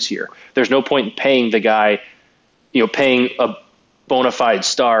to win this year. There's no point in paying the guy, paying a bona fide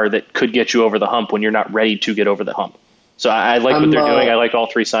star that could get you over the hump when you're not ready to get over the hump. So I like what they're doing. I like all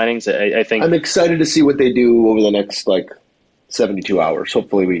three signings. I think I'm excited to see what they do over the next 72 hours.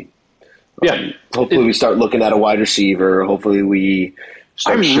 Hopefully we start looking at a wide receiver. Hopefully we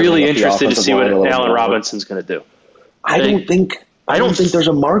start. I'm really interested to see what Allen Robinson's going to do. I don't think there's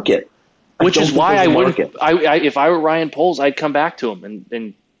a market. Which is why I wouldn't. If I were Ryan Poles, I'd come back to him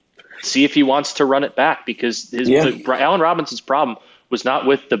and see if he wants to run it back, because Allen Robinson's problem was not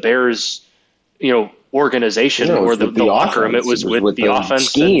with the Bears, organization or the locker room. It was with the offense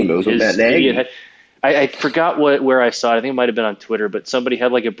scheme. It was with Matt Nagy. I forgot where I saw it. I think it might have been on Twitter, but somebody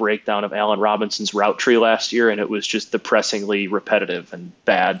had a breakdown of Allen Robinson's route tree last year, and it was just depressingly repetitive and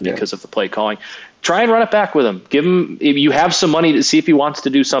bad because of the play calling. Try and run it back with him. Give him, if you have some money, to see if he wants to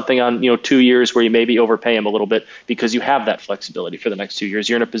do something on 2 years where you maybe overpay him a little bit, because you have that flexibility for the next 2 years.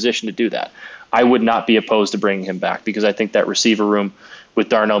 You're in a position to do that. I would not be opposed to bringing him back, because I think that receiver room with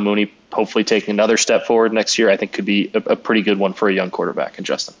Darnell Mooney hopefully taking another step forward next year, I think could be a pretty good one for a young quarterback. And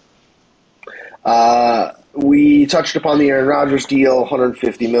Justin. We touched upon the Aaron Rodgers deal,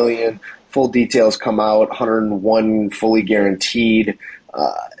 $150 million. Full details come out, 101 fully guaranteed.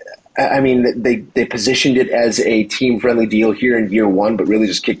 They positioned it as a team-friendly deal here in year one, but really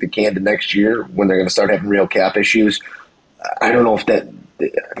just kicked the can to next year when they're going to start having real cap issues. I don't know if that,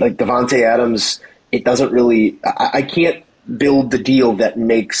 Devontae Adams, it doesn't really – I can't build the deal that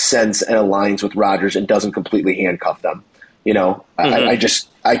makes sense and aligns with Rodgers and doesn't completely handcuff them.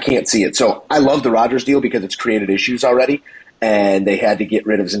 I can't see it. So I love the Rodgers deal because it's created issues already, and they had to get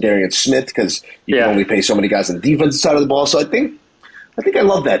rid of Za'Darius Smith because you can only pay so many guys on the defensive side of the ball. So I think I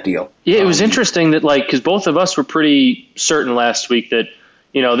love that deal. Yeah, it was interesting that because both of us were pretty certain last week that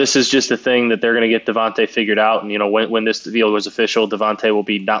this is just a thing that they're going to get Devontae figured out, and when this deal was official, Devontae will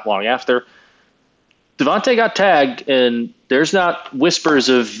be not long after. Devontae got tagged, and there's not whispers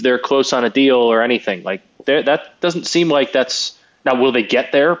of they're close on a deal or anything. That doesn't seem like that's – now, will they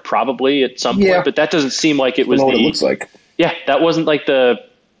get there? Probably at some point, but that doesn't seem like it was what it looks like. Yeah, that wasn't like the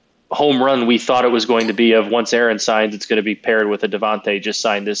home run we thought it was going to be of once Aaron signs, it's going to be paired with a Devontae just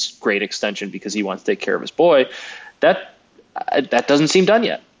signed this great extension because he wants to take care of his boy. That doesn't seem done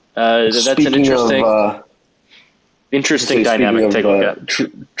yet. That's an interesting dynamic to take a look at.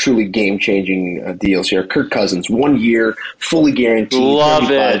 Truly game-changing deals here. Kirk Cousins, 1 year, fully guaranteed,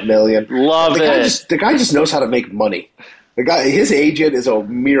 $35 million. The guy just knows how to make money. The guy, his agent is a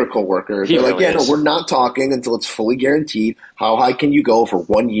miracle worker. They're like, no, we're not talking until it's fully guaranteed. How high can you go for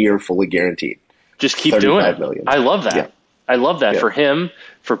 1 year fully guaranteed? Just keep doing it. Million. I love that. Yeah. I love that for him,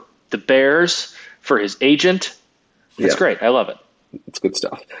 for the Bears, for his agent. It's great. I love it. It's good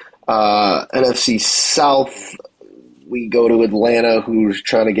stuff. NFC South, we go to Atlanta, who's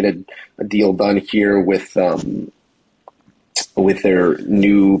trying to get a deal done here with their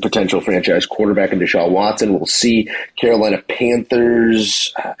new potential franchise quarterback in Deshaun Watson. We'll see. Carolina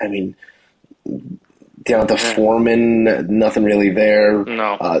Panthers, down to Foreman, nothing really there.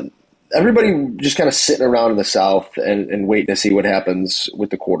 No. Everybody just kind of sitting around in the South and waiting to see what happens with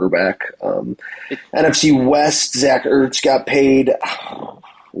the quarterback. NFC West, Zach Ertz got paid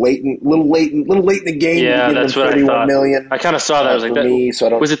little late in the game. Yeah, that's what I thought. Million, I kind of saw that. I was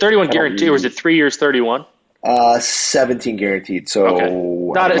like, was it 31 guaranteed or was it 3 years, 31? 17 guaranteed. So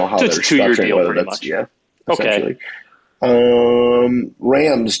I don't know how they're structuring, deal, pretty much. Yeah, okay.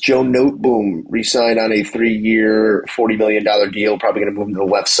 Rams, Joe Noteboom re-signed on a 3-year, $40 million deal. Probably going to move him to the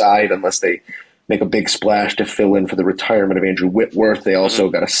left side unless they make a big splash to fill in for the retirement of Andrew Whitworth. They also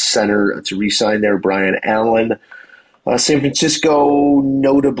got a center to re-sign there, Brian Allen. San Francisco,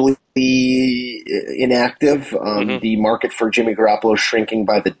 notably inactive. The market for Jimmy Garoppolo is shrinking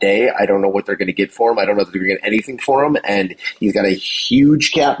by the day. I don't know what they're going to get for him. I don't know that they're going to get anything for him. And he's got a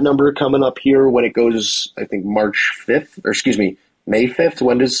huge cap number coming up here when it goes, I think, May 5th.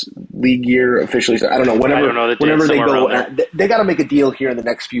 When does league year officially start? I don't know. Whenever they go, they got to make a deal here in the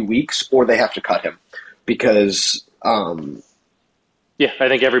next few weeks, or they have to cut him because. I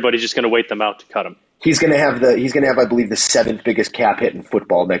think everybody's just going to wait them out to cut him. He's going to have, I believe, the 7th biggest cap hit in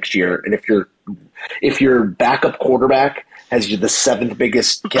football next year. And if your backup quarterback has the 7th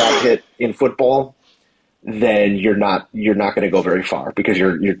biggest cap hit in football, then you're not going to go very far because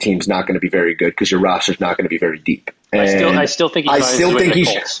your team's not going to be very good because your roster's not going to be very deep. And I still think he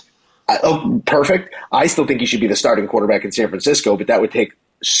should. Perfect. I still think he should be the starting quarterback in San Francisco, but that would take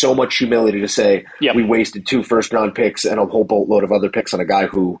so much humility to say we wasted 2 first-round picks and a whole boatload of other picks on a guy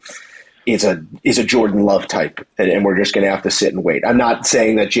who is a Jordan Love type, and we're just going to have to sit and wait. I'm not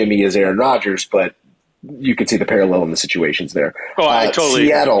saying that Jimmy is Aaron Rodgers, but you can see the parallel in the situations there. Oh, I totally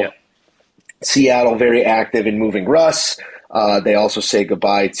Seattle, Seattle, very active in moving Russ. They also say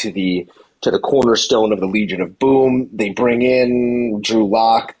goodbye to the cornerstone of the Legion of Boom. They bring in Drew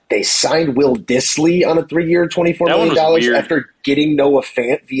Lock. They signed Will Dissly on a 3-year, $24 million after getting Noah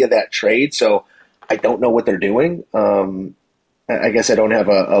Fant via that trade. So I don't know what they're doing. I guess I don't have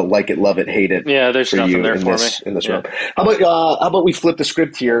a like it, love it, hate it. Yeah, there's nothing there for me in this round. How about we flip the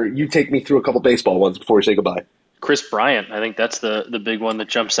script here? You take me through a couple baseball ones before we say goodbye. Chris Bryant, I think that's the big one that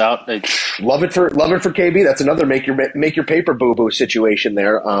jumps out. Love it for KB. That's another make your paper boo boo situation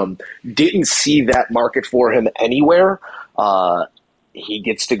there. Didn't see that market for him anywhere. He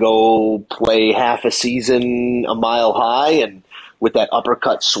gets to go play half a season a mile high, and with that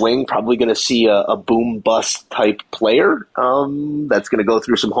uppercut swing, probably going to see a boom bust type player that's going to go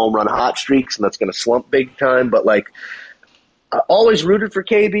through some home run hot streaks, and that's going to slump big time. But always rooted for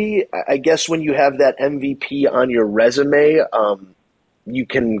KB. I guess when you have that MVP on your resume, you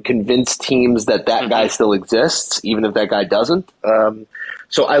can convince teams that guy still exists, even if that guy doesn't.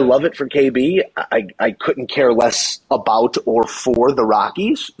 So I love it for KB. I couldn't care less about or for the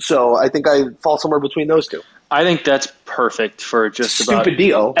Rockies. So I think I fall somewhere between those two. I think that's perfect for just about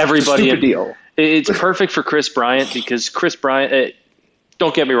everybody. Stupid deal. It's perfect for Chris Bryant because Chris Bryant,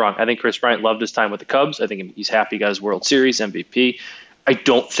 don't get me wrong, I think Chris Bryant loved his time with the Cubs. I think he's happy he got his World Series MVP. I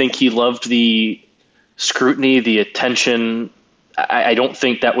don't think he loved the scrutiny, the attention. I don't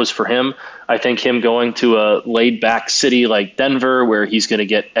think that was for him. I think him going to a laid-back city like Denver where he's going to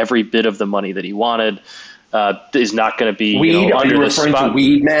get every bit of the money that he wanted, is not going to be Weed? Are under you the referring spot. to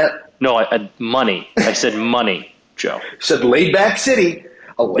weed, Matt? No, money. I said money, Joe. You said laid back city.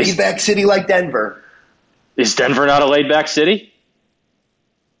 A laid back city like Denver. Is Denver not a laid back city?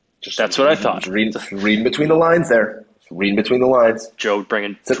 That's what I thought. Reading between the lines there. Reading between the lines. Joe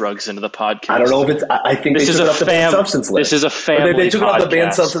bringing drugs into the podcast. I don't know if it's. I think This they is took a it off the banned substance list. This is a family They took it off the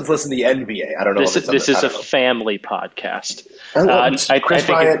banned podcast. substance list in the NBA. I don't know. This is a family podcast. Chris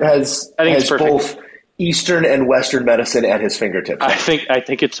Bryant has it's perfect. both Eastern and Western medicine at his fingertips. I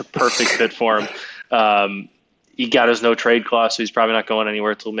think it's a perfect fit for him. He got his no trade clause, so he's probably not going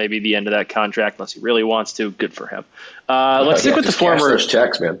anywhere until maybe the end of that contract, unless he really wants to. Good for him. Let's stick with the former. Those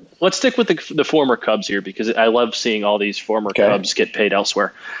checks, man. Let's stick with the former Cubs here because I love seeing all these former Cubs get paid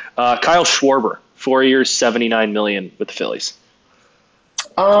elsewhere. Kyle Schwarber, 4 years, $79 million with the Phillies.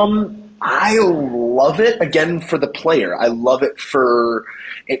 I love it again for the player. I love it for.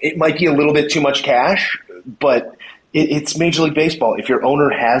 It might be a little bit too much cash, but. It's Major League Baseball. If your owner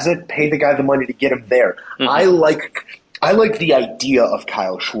has it, pay the guy the money to get him there. Mm-hmm. I like the idea of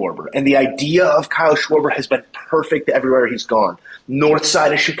Kyle Schwarber, and the idea of Kyle Schwarber has been perfect everywhere he's gone. North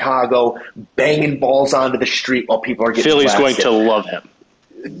side of Chicago, banging balls onto the street while people are getting Philly's blasted. going to love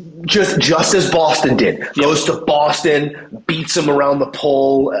him. Just as Boston did. Yep. Goes to Boston, beats him around the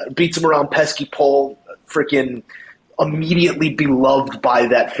pole, beats him around pesky pole, freaking immediately beloved by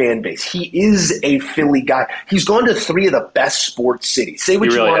that fan base. He is a Philly guy. He's gone to three of the best sports cities. Say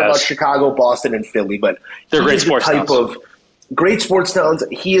what you want about Chicago, Boston, and Philly, but they're great sports towns. Great sports towns.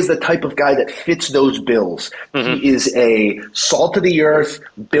 He is the type of guy that fits those bills. Mm-hmm. He is a salt of the earth,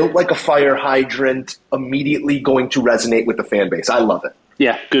 built like a fire hydrant, immediately going to resonate with the fan base. I love it.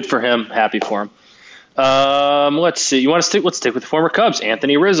 Yeah, good for him. Happy for him. Let's see. Let's stick with the former Cubs.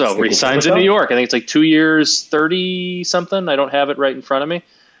 Anthony Rizzo resigns in New York. I think it's like 2 years, 30 something. I don't have it right in front of me.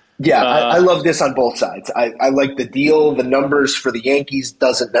 Yeah, I love this on both sides. I like the deal. The numbers for the Yankees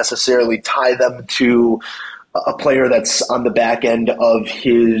doesn't necessarily tie them to a player that's on the back end of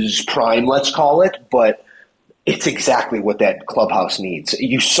his prime, let's call it, but it's exactly what that clubhouse needs.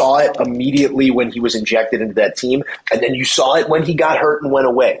 You saw it immediately when he was injected into that team, and then you saw it when he got hurt and went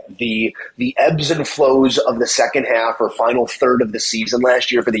away. The ebbs and flows of the second half or final third of the season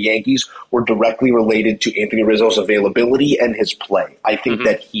last year for the Yankees were directly related to Anthony Rizzo's availability and his play. I think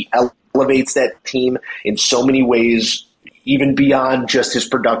that he elevates that team in so many ways, even beyond just his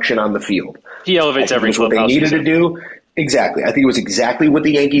production on the field. He elevates every clubhouse. What they needed to do. Exactly. I think it was exactly what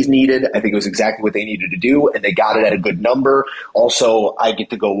the Yankees needed. I think it was exactly what they needed to do, and they got it at a good number. Also, I get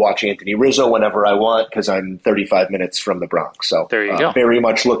to go watch Anthony Rizzo whenever I want because I'm 35 minutes from the Bronx. So there you go. Very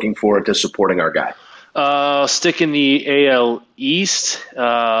much looking forward to supporting our guy. Stick in the AL East.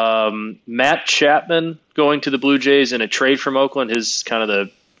 Matt Chapman going to the Blue Jays in a trade from Oakland. His kind of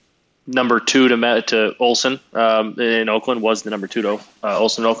the number two to Olsen in Oakland was the number two to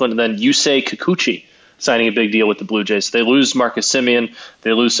Olsen in Oakland. And then Yusei Kikuchi signing a big deal with the Blue Jays. So they lose Marcus Semien,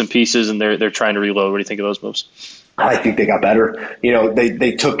 they lose some pieces, and they're trying to reload. What do you think of those moves? I think they got better. You know,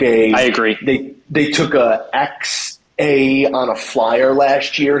 they took a. I agree. They took a XA on a flyer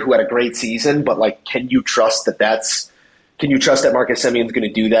last year who had a great season, but like, can you trust that Marcus Semien's going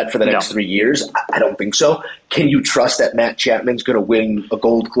to do that for the next 3 years? I don't think so. Can you trust that Matt Chapman's going to win a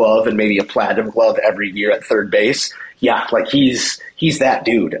Gold Glove and maybe a Platinum Glove every year at third base? Yeah, like he's that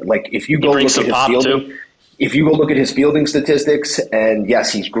dude. Like if you go look at his fielding, if you go look at his fielding statistics, and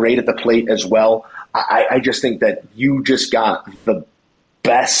yes, he's great at the plate as well. I just think that you just got the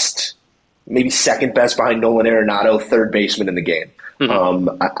best, maybe second best behind Nolan Arenado, third baseman in the game.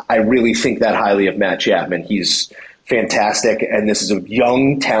 Mm-hmm. I really think that highly of Matt Chapman. He's fantastic, and this is a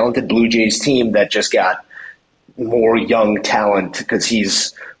young, talented Blue Jays team that just got more young talent because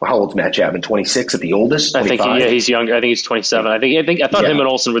he's how old's Matt Chapman? 26 at the oldest. 25? I think he's younger. I think he's 27. I thought him and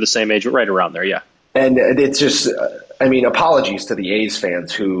Olsen were the same age, right around there. Yeah, and it's just. I mean, apologies to the A's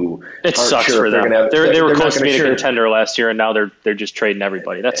fans who it sucks sure for them. They were close to being a contender last year, and now they're just trading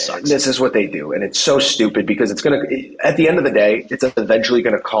everybody. That sucks. This is what they do, and it's so stupid because it's going to. At the end of the day, it's eventually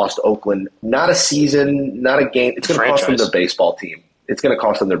going to cost Oakland not a season, not a game. It's going to cost them their baseball team. It's going to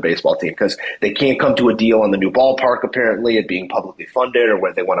cost them their baseball team because they can't come to a deal on the new ballpark, apparently, it being publicly funded or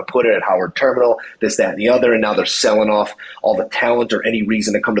where they want to put it at Howard Terminal, this, that, and the other. And now they're selling off all the talent or any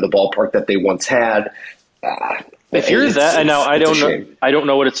reason to come to the ballpark that they once had. If you're that, and now I don't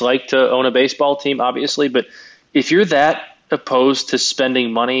know what it's like to own a baseball team, obviously, but if you're that opposed to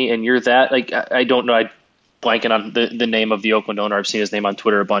spending money and you're that, like, I don't know, blanking on the name of the Oakland owner. I've seen his name on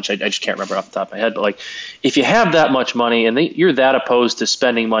Twitter a bunch. I just can't remember off the top of my head. But like, if you have that much money and you're that opposed to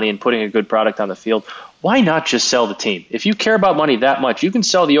spending money and putting a good product on the field, why not just sell the team? If you care about money that much, you can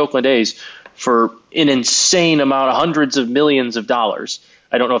sell the Oakland A's for an insane amount of hundreds of millions of dollars.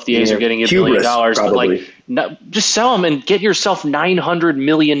 I don't know if the A's are getting $1 billion, but just sell them and get yourself $900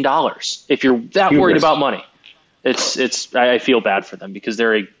 million if you're that worried about money. I feel bad for them because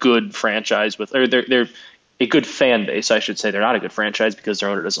they're a good franchise they're a good fan base, I should say. They're not a good franchise because their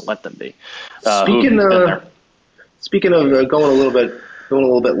owner doesn't let them be. Speaking of going a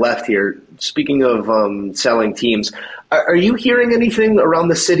little bit left here. Speaking of selling teams, are you hearing anything around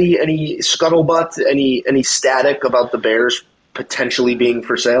the city? Any scuttlebutt? Any static about the Bears potentially being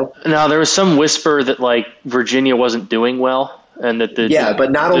for sale? No, there was some whisper that like Virginia wasn't doing well, and that the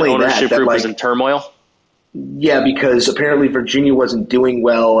ownership group was in turmoil. Yeah, because apparently Virginia wasn't doing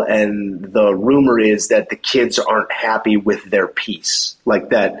well, and the rumor is that the kids aren't happy with their piece, like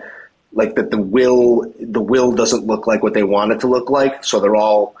that the will doesn't look like what they want it to look like, so they're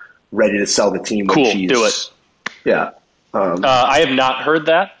all ready to sell the team. Cool, do it. Yeah, I have not heard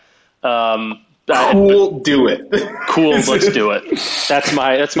that. Do it. Cool, let's do it.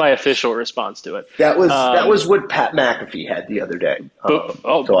 That's my official response to it. That was what Pat McAfee had the other day.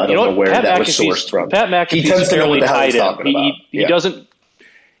 So I don't know where that was sourced from. Pat McAfee's fairly tied in.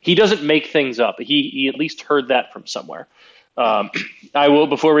 He doesn't make things up. He at least heard that from somewhere. I will,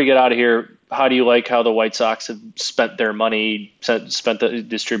 before we get out of here, how do you like how the White Sox have spent their money,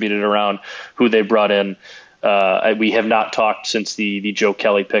 distributed around who they brought in? We have not talked since the Joe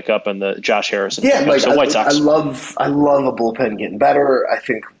Kelly pickup and the Josh Harrison. Yeah, pickup. So White Sox. I love a bullpen getting better. I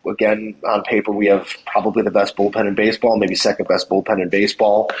think, again, on paper, we have probably the best bullpen in baseball, maybe second best bullpen in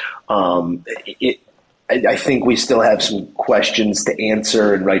baseball. I think we still have some questions to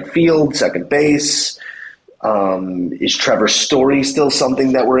answer in right field, second base. Is Trevor Story still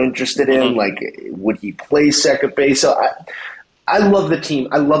something that we're interested in? Mm-hmm. Like, would he play second base? So I love the team.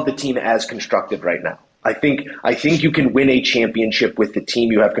 I love the team as constructed right now. I think you can win a championship with the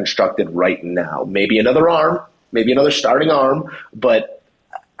team you have constructed right now. Maybe another arm, maybe another starting arm, but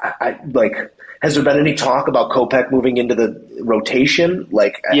has there been any talk about Kopech moving into the rotation? I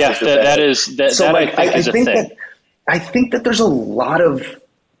think that there's a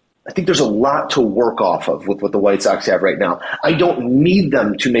lot to work off of with what the White Sox have right now. I don't need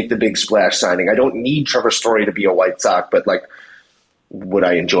them to make the big splash signing. I don't need Trevor Story to be a White Sox, but would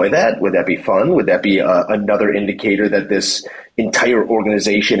I enjoy that? Would that be fun? Would that be another indicator that this entire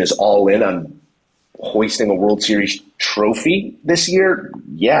organization is all in on hoisting a World Series trophy this year?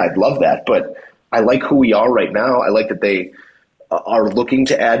 Yeah, I'd love that. But I like who we are right now. I like that they are looking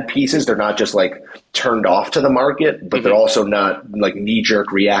to add pieces. They're not just turned off to the market, but they're also not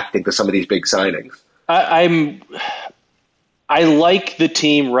knee-jerk reacting to some of these big signings. I like the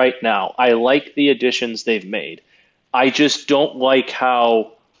team right now. I like the additions they've made. I just don't like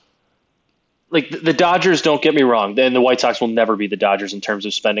how, the Dodgers, don't get me wrong, and the White Sox will never be the Dodgers in terms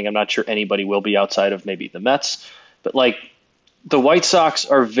of spending. I'm not sure anybody will be outside of maybe the Mets. But, the White Sox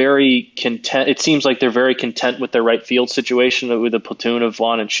are very content. It seems like they're very content with their right field situation with a platoon of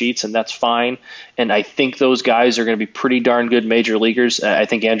Vaughn and Sheets, and that's fine. And I think those guys are going to be pretty darn good major leaguers. I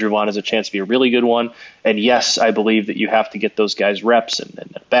think Andrew Vaughn has a chance to be a really good one. And, yes, I believe that you have to get those guys reps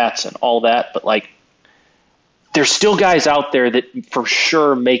and bats and all that. But, there's still guys out there that for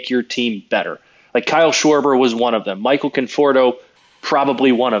sure make your team better. Kyle Schwarber was one of them. Michael Conforto,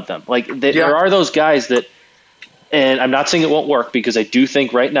 probably one of them. There are those guys that, and I'm not saying it won't work because I do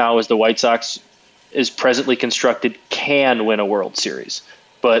think right now, as the White Sox is presently constructed, can win a World Series.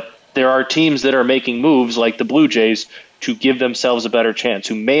 But there are teams that are making moves like the Blue Jays to give themselves a better chance,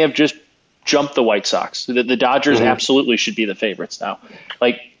 who may have just jumped the White Sox. The Dodgers absolutely should be the favorites now.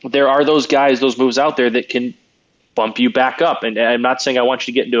 There are those guys, those moves out there that can bump you back up. And I'm not saying I want you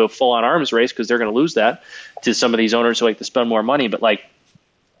to get into a full-on arms race because they're going to lose that to some of these owners who like to spend more money. But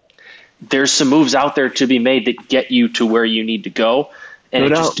there's some moves out there to be made that get you to where you need to go.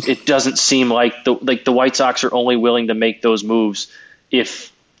 And it doesn't seem like the White Sox are only willing to make those moves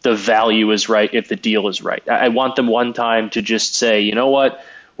if the value is right, if the deal is right. I want them one time to just say, you know what?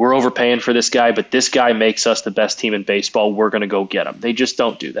 We're overpaying for this guy, but this guy makes us the best team in baseball. We're going to go get him. They just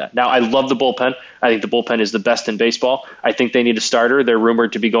don't do that. Now, I love the bullpen. I think the bullpen is the best in baseball. I think they need a starter. They're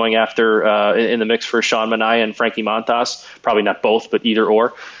rumored to be going after in the mix for Sean Manaea and Frankie Montas. Probably not both, but either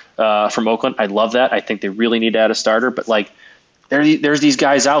or from Oakland. I love that. I think they really need to add a starter. But there's these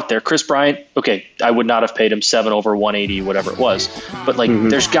guys out there. Chris Bryant, okay, I would not have paid him 7 over 180, whatever it was. But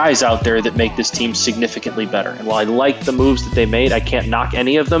there's guys out there that make this team significantly better. And while I like the moves that they made, I can't knock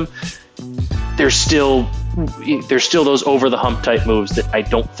any of them. There's still those over the hump type moves that I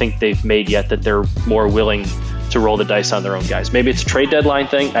don't think they've made yet, that they're more willing to roll the dice on their own guys. Maybe it's a trade deadline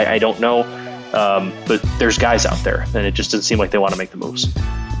thing. I don't know. But there's guys out there, and it just doesn't seem like they want to make the moves.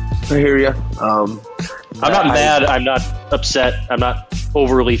 I hear you. I'm not mad. I'm not upset. I'm not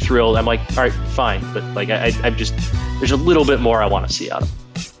overly thrilled. I'm like, all right, fine. But like, I'm just, there's a little bit more I want to see out of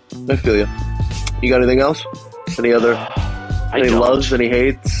him. I feel you. You got anything else? Any other? Any loves? Any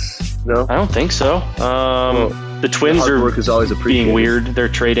hates? No. I don't think so. The Twins are work is always being weird. They're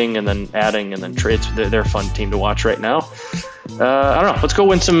trading and then adding and then trades. They're a fun team to watch right now. I don't know. Let's go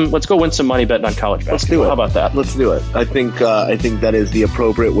win some money betting on college basketball. Let's do it. How about that? Let's do it. I think that is the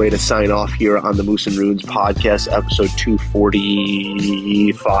appropriate way to sign off here on the Moose and Runes podcast, episode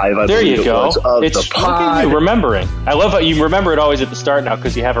 245. There you go. It's the pod. Look at you remembering. I love how you remember it always at the start now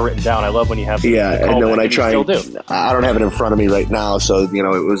because you have it written down. I love when you have and then when I try, I don't have it in front of me right now, so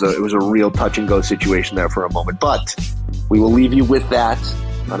it was a real touch and go situation there for a moment. But we will leave you with that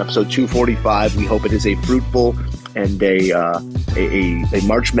on episode 245. We hope it is a fruitful and a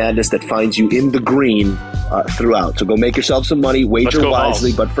March Madness that finds you in the green throughout. So go make yourself some money, wager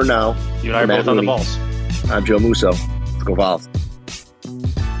wisely. Balls. But for now, you and I are both on the balls. I'm Joe Musso. Let's go Vols.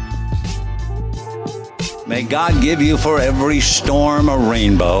 May God give you for every storm a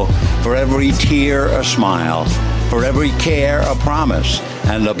rainbow, for every tear a smile, for every care a promise,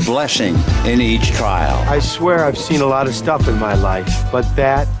 and a blessing in each trial. I swear I've seen a lot of stuff in my life, but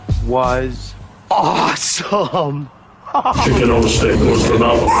that was awesome. Chicken on the steak was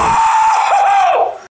phenomenal.